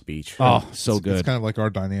Baldwin speech. oh, so good. It's kind of like our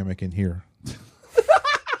dynamic in here.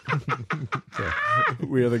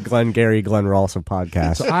 We are the Glenn Ross of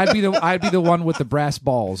podcasts. So I'd be the one with the brass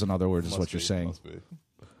balls. In other words, is what you're saying. Must be.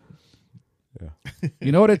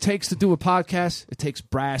 You know what it takes to do a podcast? It takes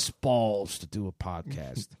brass balls to do a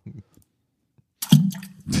podcast.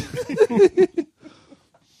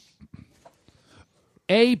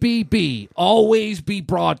 ABB, always be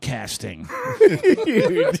broadcasting.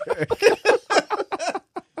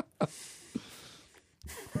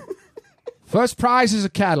 First prize is a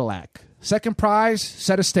Cadillac. Second prize,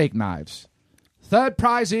 set of steak knives. Third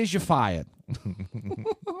prize is you're fired.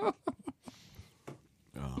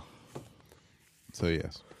 So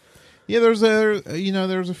yes, yeah. There's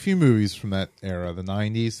a few movies from that era, the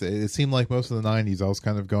 '90s. It seemed like most of the '90s, I was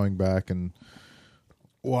kind of going back and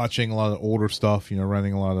watching a lot of older stuff.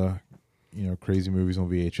 Renting a lot of crazy movies on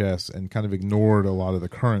VHS, and kind of ignored a lot of the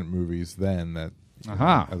current movies then. That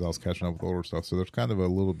as I was catching up with older stuff, so there's kind of a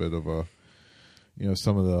little bit of a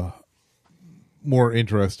some of the more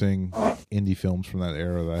interesting indie films from that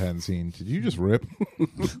era that I hadn't seen. Did you just rip?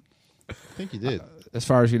 I think you did. As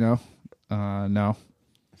far as you know, no.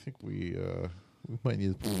 I think we might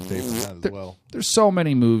need to tape on that as well. There's so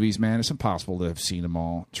many movies, man. It's impossible to have seen them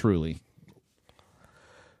all, truly.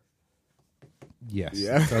 Yes.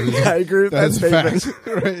 Yeah, I agree with that statement. Fact,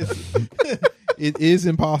 right? It is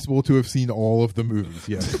impossible to have seen all of the movies,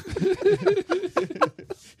 yes.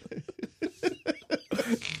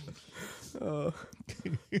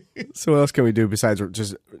 So what else can we do besides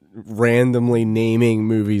just randomly naming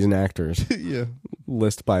movies and actors? Yeah.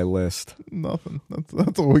 List by list. Nothing.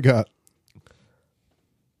 That's all we got.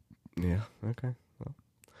 Yeah, okay. Well,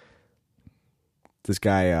 this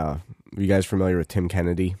guy, are you guys familiar with Tim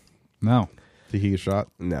Kennedy? No. Did he get shot?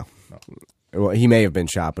 No. Well, he may have been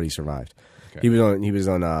shot, but he survived. Okay. He was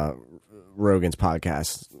on Rogan's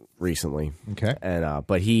podcast recently. Okay. And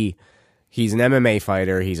but he's an MMA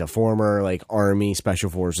fighter. He's a former Army Special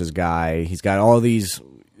Forces guy. He's got all these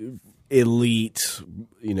elite,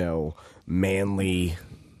 manly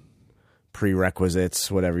prerequisites,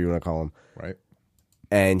 whatever you want to call them. Right.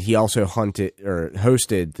 And he also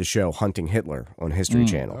hosted the show Hunting Hitler on History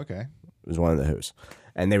Channel. Okay. He was one of the hosts.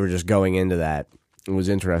 And they were just going into that. It was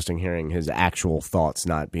interesting hearing his actual thoughts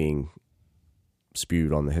not being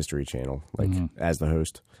spewed on the History Channel, as the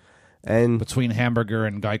host. And Between hamburger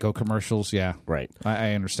and Geico commercials, yeah. right.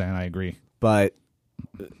 I understand. I agree. But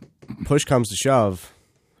push comes to shove,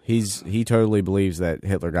 he totally believes that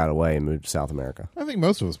Hitler got away and moved to South America. I think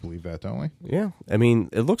most of us believe that, don't we? Yeah. I mean,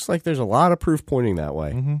 it looks like there's a lot of proof pointing that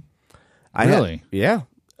way. Mm-hmm. Really? Yeah.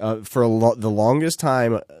 For the longest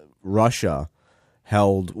time, Russia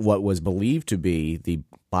held what was believed to be the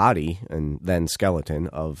body and then skeleton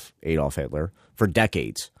of Adolf Hitler for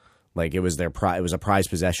decades. It was it was a prized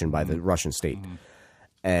possession by the Russian state.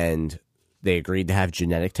 And they agreed to have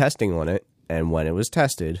genetic testing on it. And when it was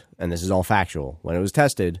tested, and this is all factual, when it was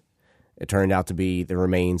tested, it turned out to be the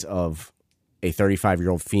remains of a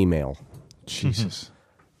 35-year-old female. Jesus.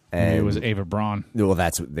 And Maybe it was Ava Braun. Well,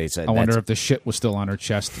 that's what they said. I wonder if the shit was still on her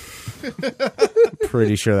chest.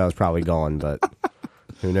 Pretty sure that was probably gone, but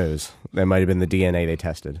who knows? That might have been the DNA they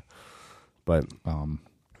tested. But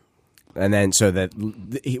and then so that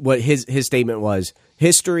what his statement was,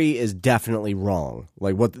 history is definitely wrong.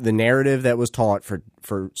 What the narrative that was taught for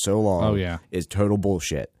so long is total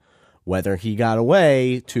bullshit. Whether he got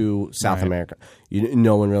away to South America,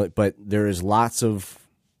 no one really, but there is lots of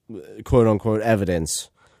quote unquote evidence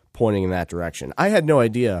pointing in that direction. I had no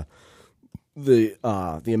idea the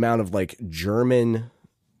amount of German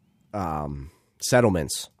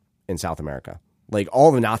settlements in South America.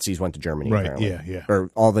 All the Nazis went to Germany, right? Apparently. Yeah.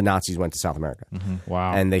 Or all the Nazis went to South America. Mm-hmm.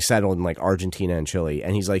 Wow. And they settled in Argentina and Chile.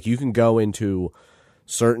 And he's like, you can go into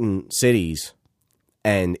certain cities,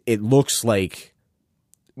 and it looks like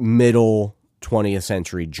middle 20th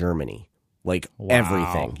century Germany.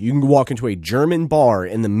 Everything. You can walk into a German bar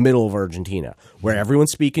in the middle of Argentina where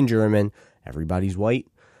everyone's speaking German, everybody's white,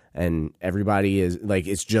 and everybody is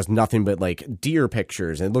it's just nothing but deer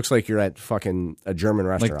pictures. And it looks like you're at fucking a German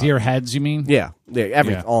restaurant. Deer heads, you mean? Yeah.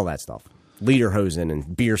 All that stuff. Lederhosen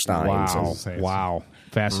and beer steins. Wow.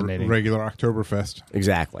 Fascinating. Regular Oktoberfest.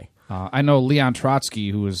 Exactly. I know Leon Trotsky,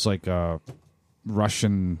 who was a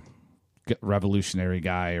Russian revolutionary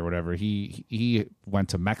guy or whatever. He went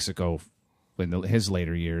to Mexico in his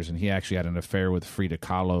later years, and he actually had an affair with Frida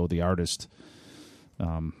Kahlo, the artist.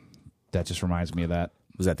 That just reminds me of that.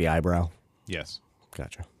 Was that the eyebrow? Yes.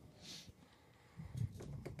 Gotcha.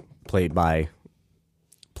 Played by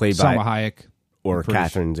Salma Hayek. Or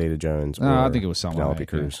Catherine Zeta-Jones. No, or I think it was Salma Penelope Hayek,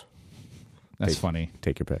 Cruz. That's funny.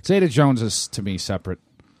 Take your pick. Zeta-Jones is, to me, separate.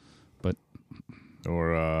 But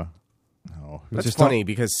Or, That's just funny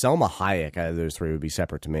because Selma Hayek out of those three would be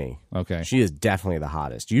separate to me. Okay. She is definitely the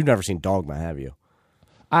hottest. You've never seen Dogma, have you?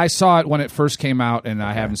 I saw it when it first came out, and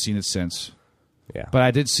I haven't seen it since. Yeah. But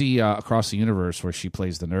I did see Across the Universe, where she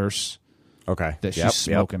plays the nurse. Okay. That she's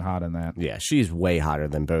smoking hot in that. Yeah, she's way hotter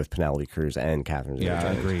than both Penelope Cruz and Catherine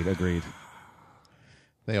Zeta-Jones. Yeah, agreed.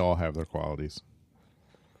 they all have their qualities.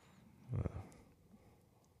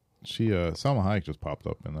 Salma Hayek just popped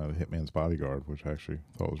up in The Hitman's Bodyguard, which I actually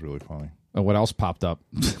thought was really funny. Oh, what else popped up?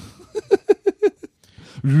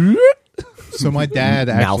 So my dad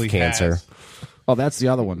actually Mouth cancer. has- Oh, that's the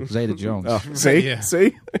other one, Zeta-Jones. See? Yeah.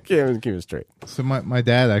 See? I can't even keep it straight. So my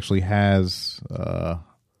dad actually has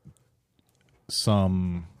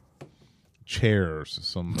some chairs,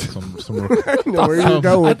 some I know where you're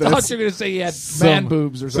going I with thought this. you were going to say he had man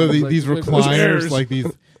boobs or so something. these recliners, like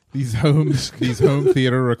these home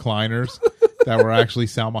theater recliners that were actually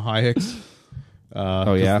Salma Hayek's.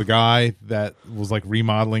 Oh yeah, the guy that was like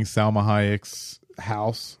remodeling Salma Hayek's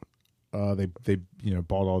house. They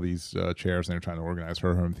bought all these chairs and they're trying to organize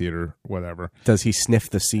her home theater, whatever. Does he sniff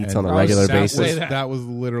the seats And on a regular that basis? That was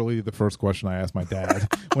literally the first question I asked my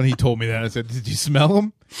dad when he told me that. I said, "Did you smell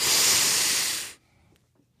them?"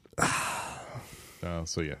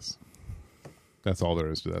 So yes, that's all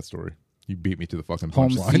there is to that story. You beat me to the fucking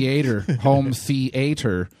home punchline. theater. Home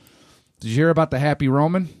theater. Did you hear about the Happy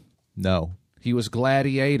Roman? No. He was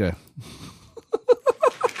Gladiator.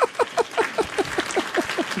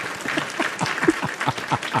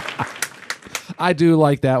 I do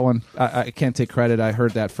like that one. I can't take credit. I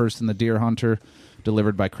heard that first in The Deer Hunter,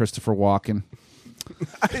 delivered by Christopher Walken.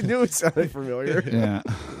 I knew it sounded familiar. Yeah.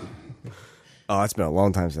 Oh, it's been a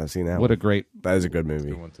long time since I've seen that. What one. a great... That is a good movie.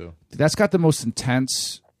 Good one too. That's got the most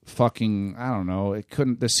intense fucking... I don't know.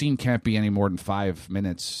 The scene can't be any more than 5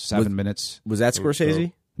 minutes, 7 minutes. Was that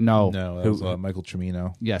Scorsese? No. No, that was Michael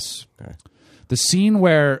Cimino. Yes. Okay. The scene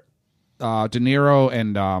where De Niro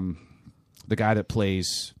and the guy that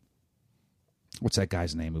plays... What's that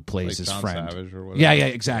guy's name who plays Like his John friend? Savage or whatever? Yeah,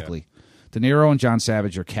 exactly. Yeah. De Niro and John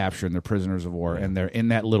Savage are captured and they're prisoners of war, and they're in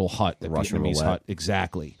that little hut, the Russian Vietnamese roulette. hut.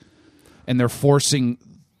 Exactly. And they're forcing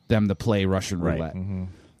them to play Russian roulette. Mm-hmm.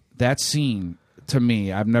 That scene, to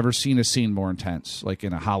me, I've never seen a scene more intense, like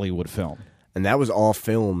in a Hollywood film. And that was all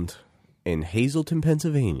filmed in Hazleton,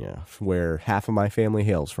 Pennsylvania, where half of my family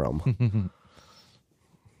hails from.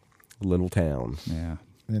 Little town. Yeah.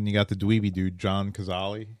 And then you got the dweeby dude, John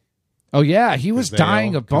Cazale. Oh, yeah. He was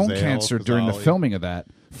dying of bone Cazale, cancer during the Cazale. filming of that.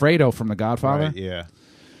 Fredo from The Godfather. Right, yeah.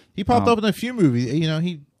 He popped up in a few movies.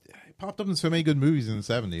 He popped up in so many good movies in the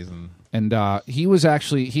 70s. And he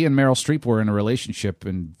and Meryl Streep were in a relationship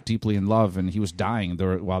and deeply in love, and he was dying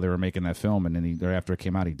while they were making that film, and then after it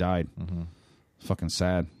came out, he died. Mm-hmm. Fucking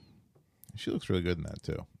sad. She looks really good in that,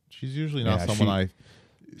 too. She's usually not someone I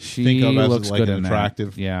she think of as looks like good an in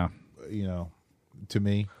attractive, that. to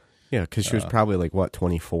me. Yeah, because she was probably like, what,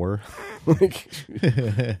 24? Like,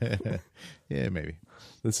 yeah, maybe.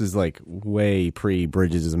 this is like way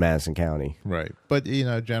pre-Bridges of Madison County. Right. But,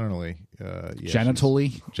 generally.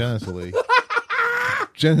 Genitally?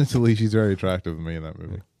 Genitally, she's very attractive to me in that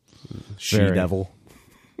movie. She-Devil.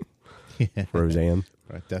 Roseanne.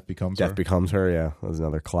 Right. Death Becomes Death Her. Becomes Her, yeah. That was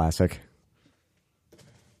another classic.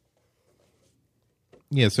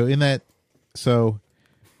 Yeah, so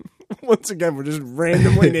Once again, we're just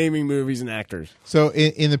randomly naming movies and actors. So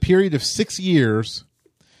in the period of 6 years,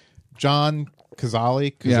 John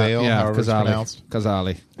Cazale, however it's pronounced,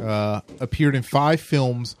 Cazale. Appeared in 5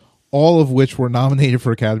 films, all of which were nominated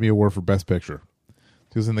for Academy Award for Best Picture.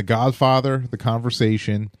 He was in The Godfather, The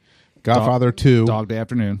Conversation, Godfather 2, Dog Day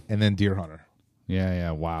Afternoon, and then Deer Hunter.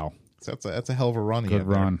 Yeah, wow. So that's a hell of a run. Good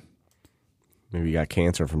run. Maybe you got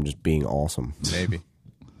cancer from just being awesome. Maybe.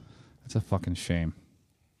 That's a fucking shame.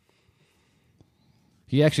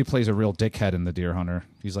 He actually plays a real dickhead in The Deer Hunter.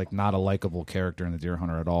 He's like not a likable character in The Deer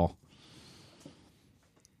Hunter at all.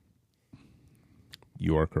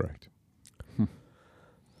 You are correct. You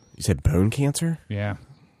said bone cancer? Yeah.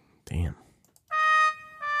 Damn.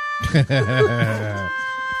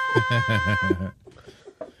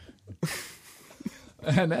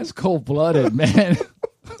 And that's cold-blooded, man.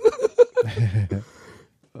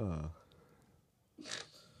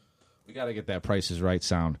 We got to get that Price is Right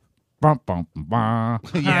sound. Bum, bum, bum.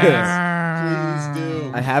 Yes, please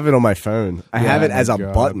do. I have it on my phone. I have it as a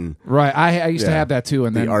God. button. Right, I used to Yeah. have that too,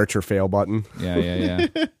 and The then arch or fail button. yeah.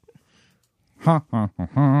 Ha, ha,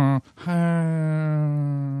 ha, ha,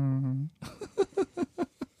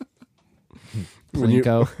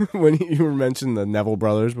 Plinko. When you were mentioning the Neville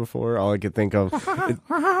brothers before, all I could think of,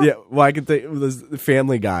 I could think was the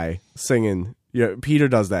Family Guy singing. Yeah, Peter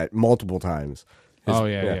does that multiple times. Oh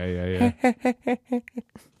yeah.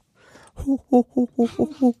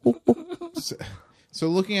 So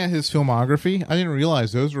looking at his filmography, I didn't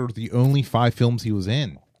realize those were the only 5 films he was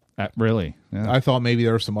in. Really? Yeah. I thought maybe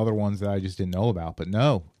there were some other ones that I just didn't know about, but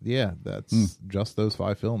no. Yeah, that's just those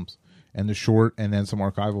 5 films. And the short, and then some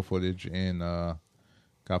archival footage in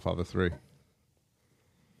Godfather 3.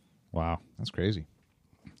 Wow. That's crazy.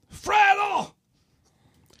 Fredo!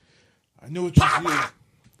 I knew it was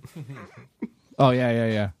you. Oh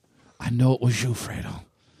yeah. I know it was you, Fredo.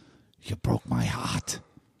 You broke my heart.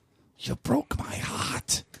 You broke my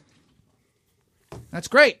heart. That's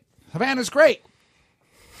great. Havana's great.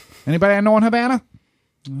 Anybody I know in Havana?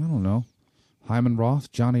 I don't know. Hyman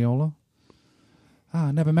Roth, Johnny Ola.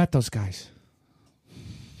 I never met those guys.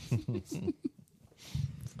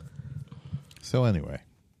 So anyway.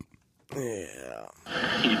 You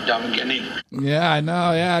dumb guinea. Yeah, I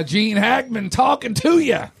know. Yeah, Gene Hackman talking to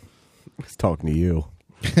you. He's talking to you.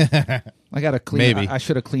 I got to clean. Maybe. I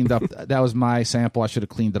should have cleaned up. That was my sample. I should have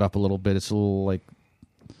cleaned it up a little bit. It's a little like.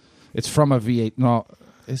 It's from a V8. No,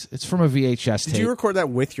 it's from a VHS tape. Did you record that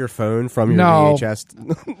with your phone from your No.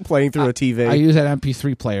 VHS playing through a TV? I use that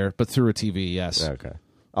MP3 player, but through a TV. Yes. Okay.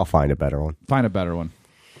 I'll find a better one. Find a better one.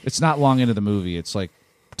 It's not long into the movie. It's like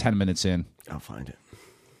 10 minutes in. I'll find it.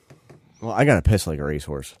 Well, I got to piss like a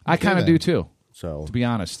racehorse. I kind of do too, So, to be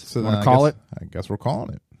honest. So Want then to call it? I guess we're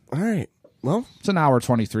calling it. all right. Well, It's an hour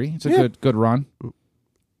 23. It's a Yeah. good run. I'm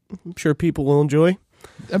sure people will enjoy.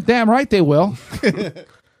 Damn right they will.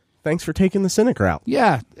 Thanks for taking the cynic route.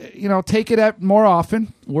 Yeah, take it at more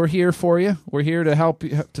often. We're here for you. We're here to help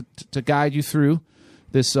you to guide you through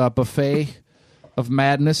this buffet of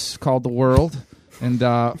madness called the world. And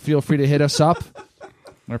feel free to hit us up.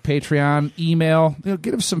 Our Patreon, email.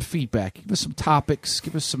 Give us some feedback. Give us some topics.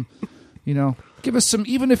 Give us some, give us some.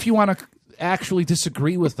 Even if you want to actually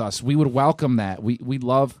disagree with us, we would welcome that. We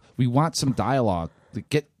want some dialogue.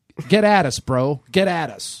 Get at us, bro. Get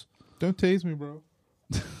at us. Don't tase me, bro.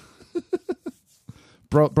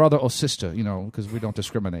 Brother or sister, because we don't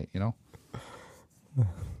discriminate,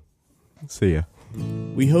 See ya.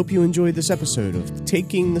 We hope you enjoyed this episode of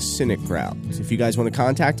Taking the Cynic Route. If you guys want to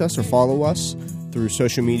contact us or follow us through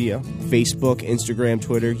social media, Facebook, Instagram,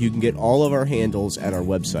 Twitter, you can get all of our handles at our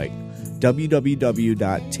website,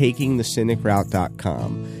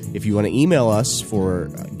 www.takingthecynicroute.com. If you want to email us for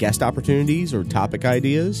guest opportunities or topic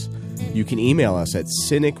ideas, you can email us at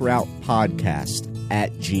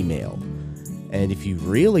cynicroutepodcast@gmail.com. And if you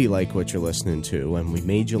really like what you're listening to and we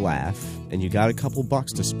made you laugh and you got a couple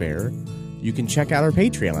bucks to spare, you can check out our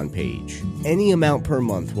Patreon page. Any amount per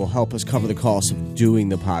month will help us cover the cost of doing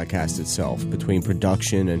the podcast itself, between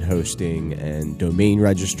production and hosting and domain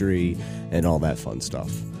registry and all that fun stuff.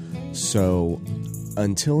 So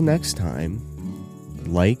until next time,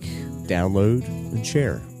 like, download, and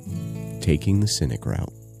share. Taking the Cynic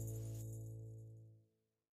Route.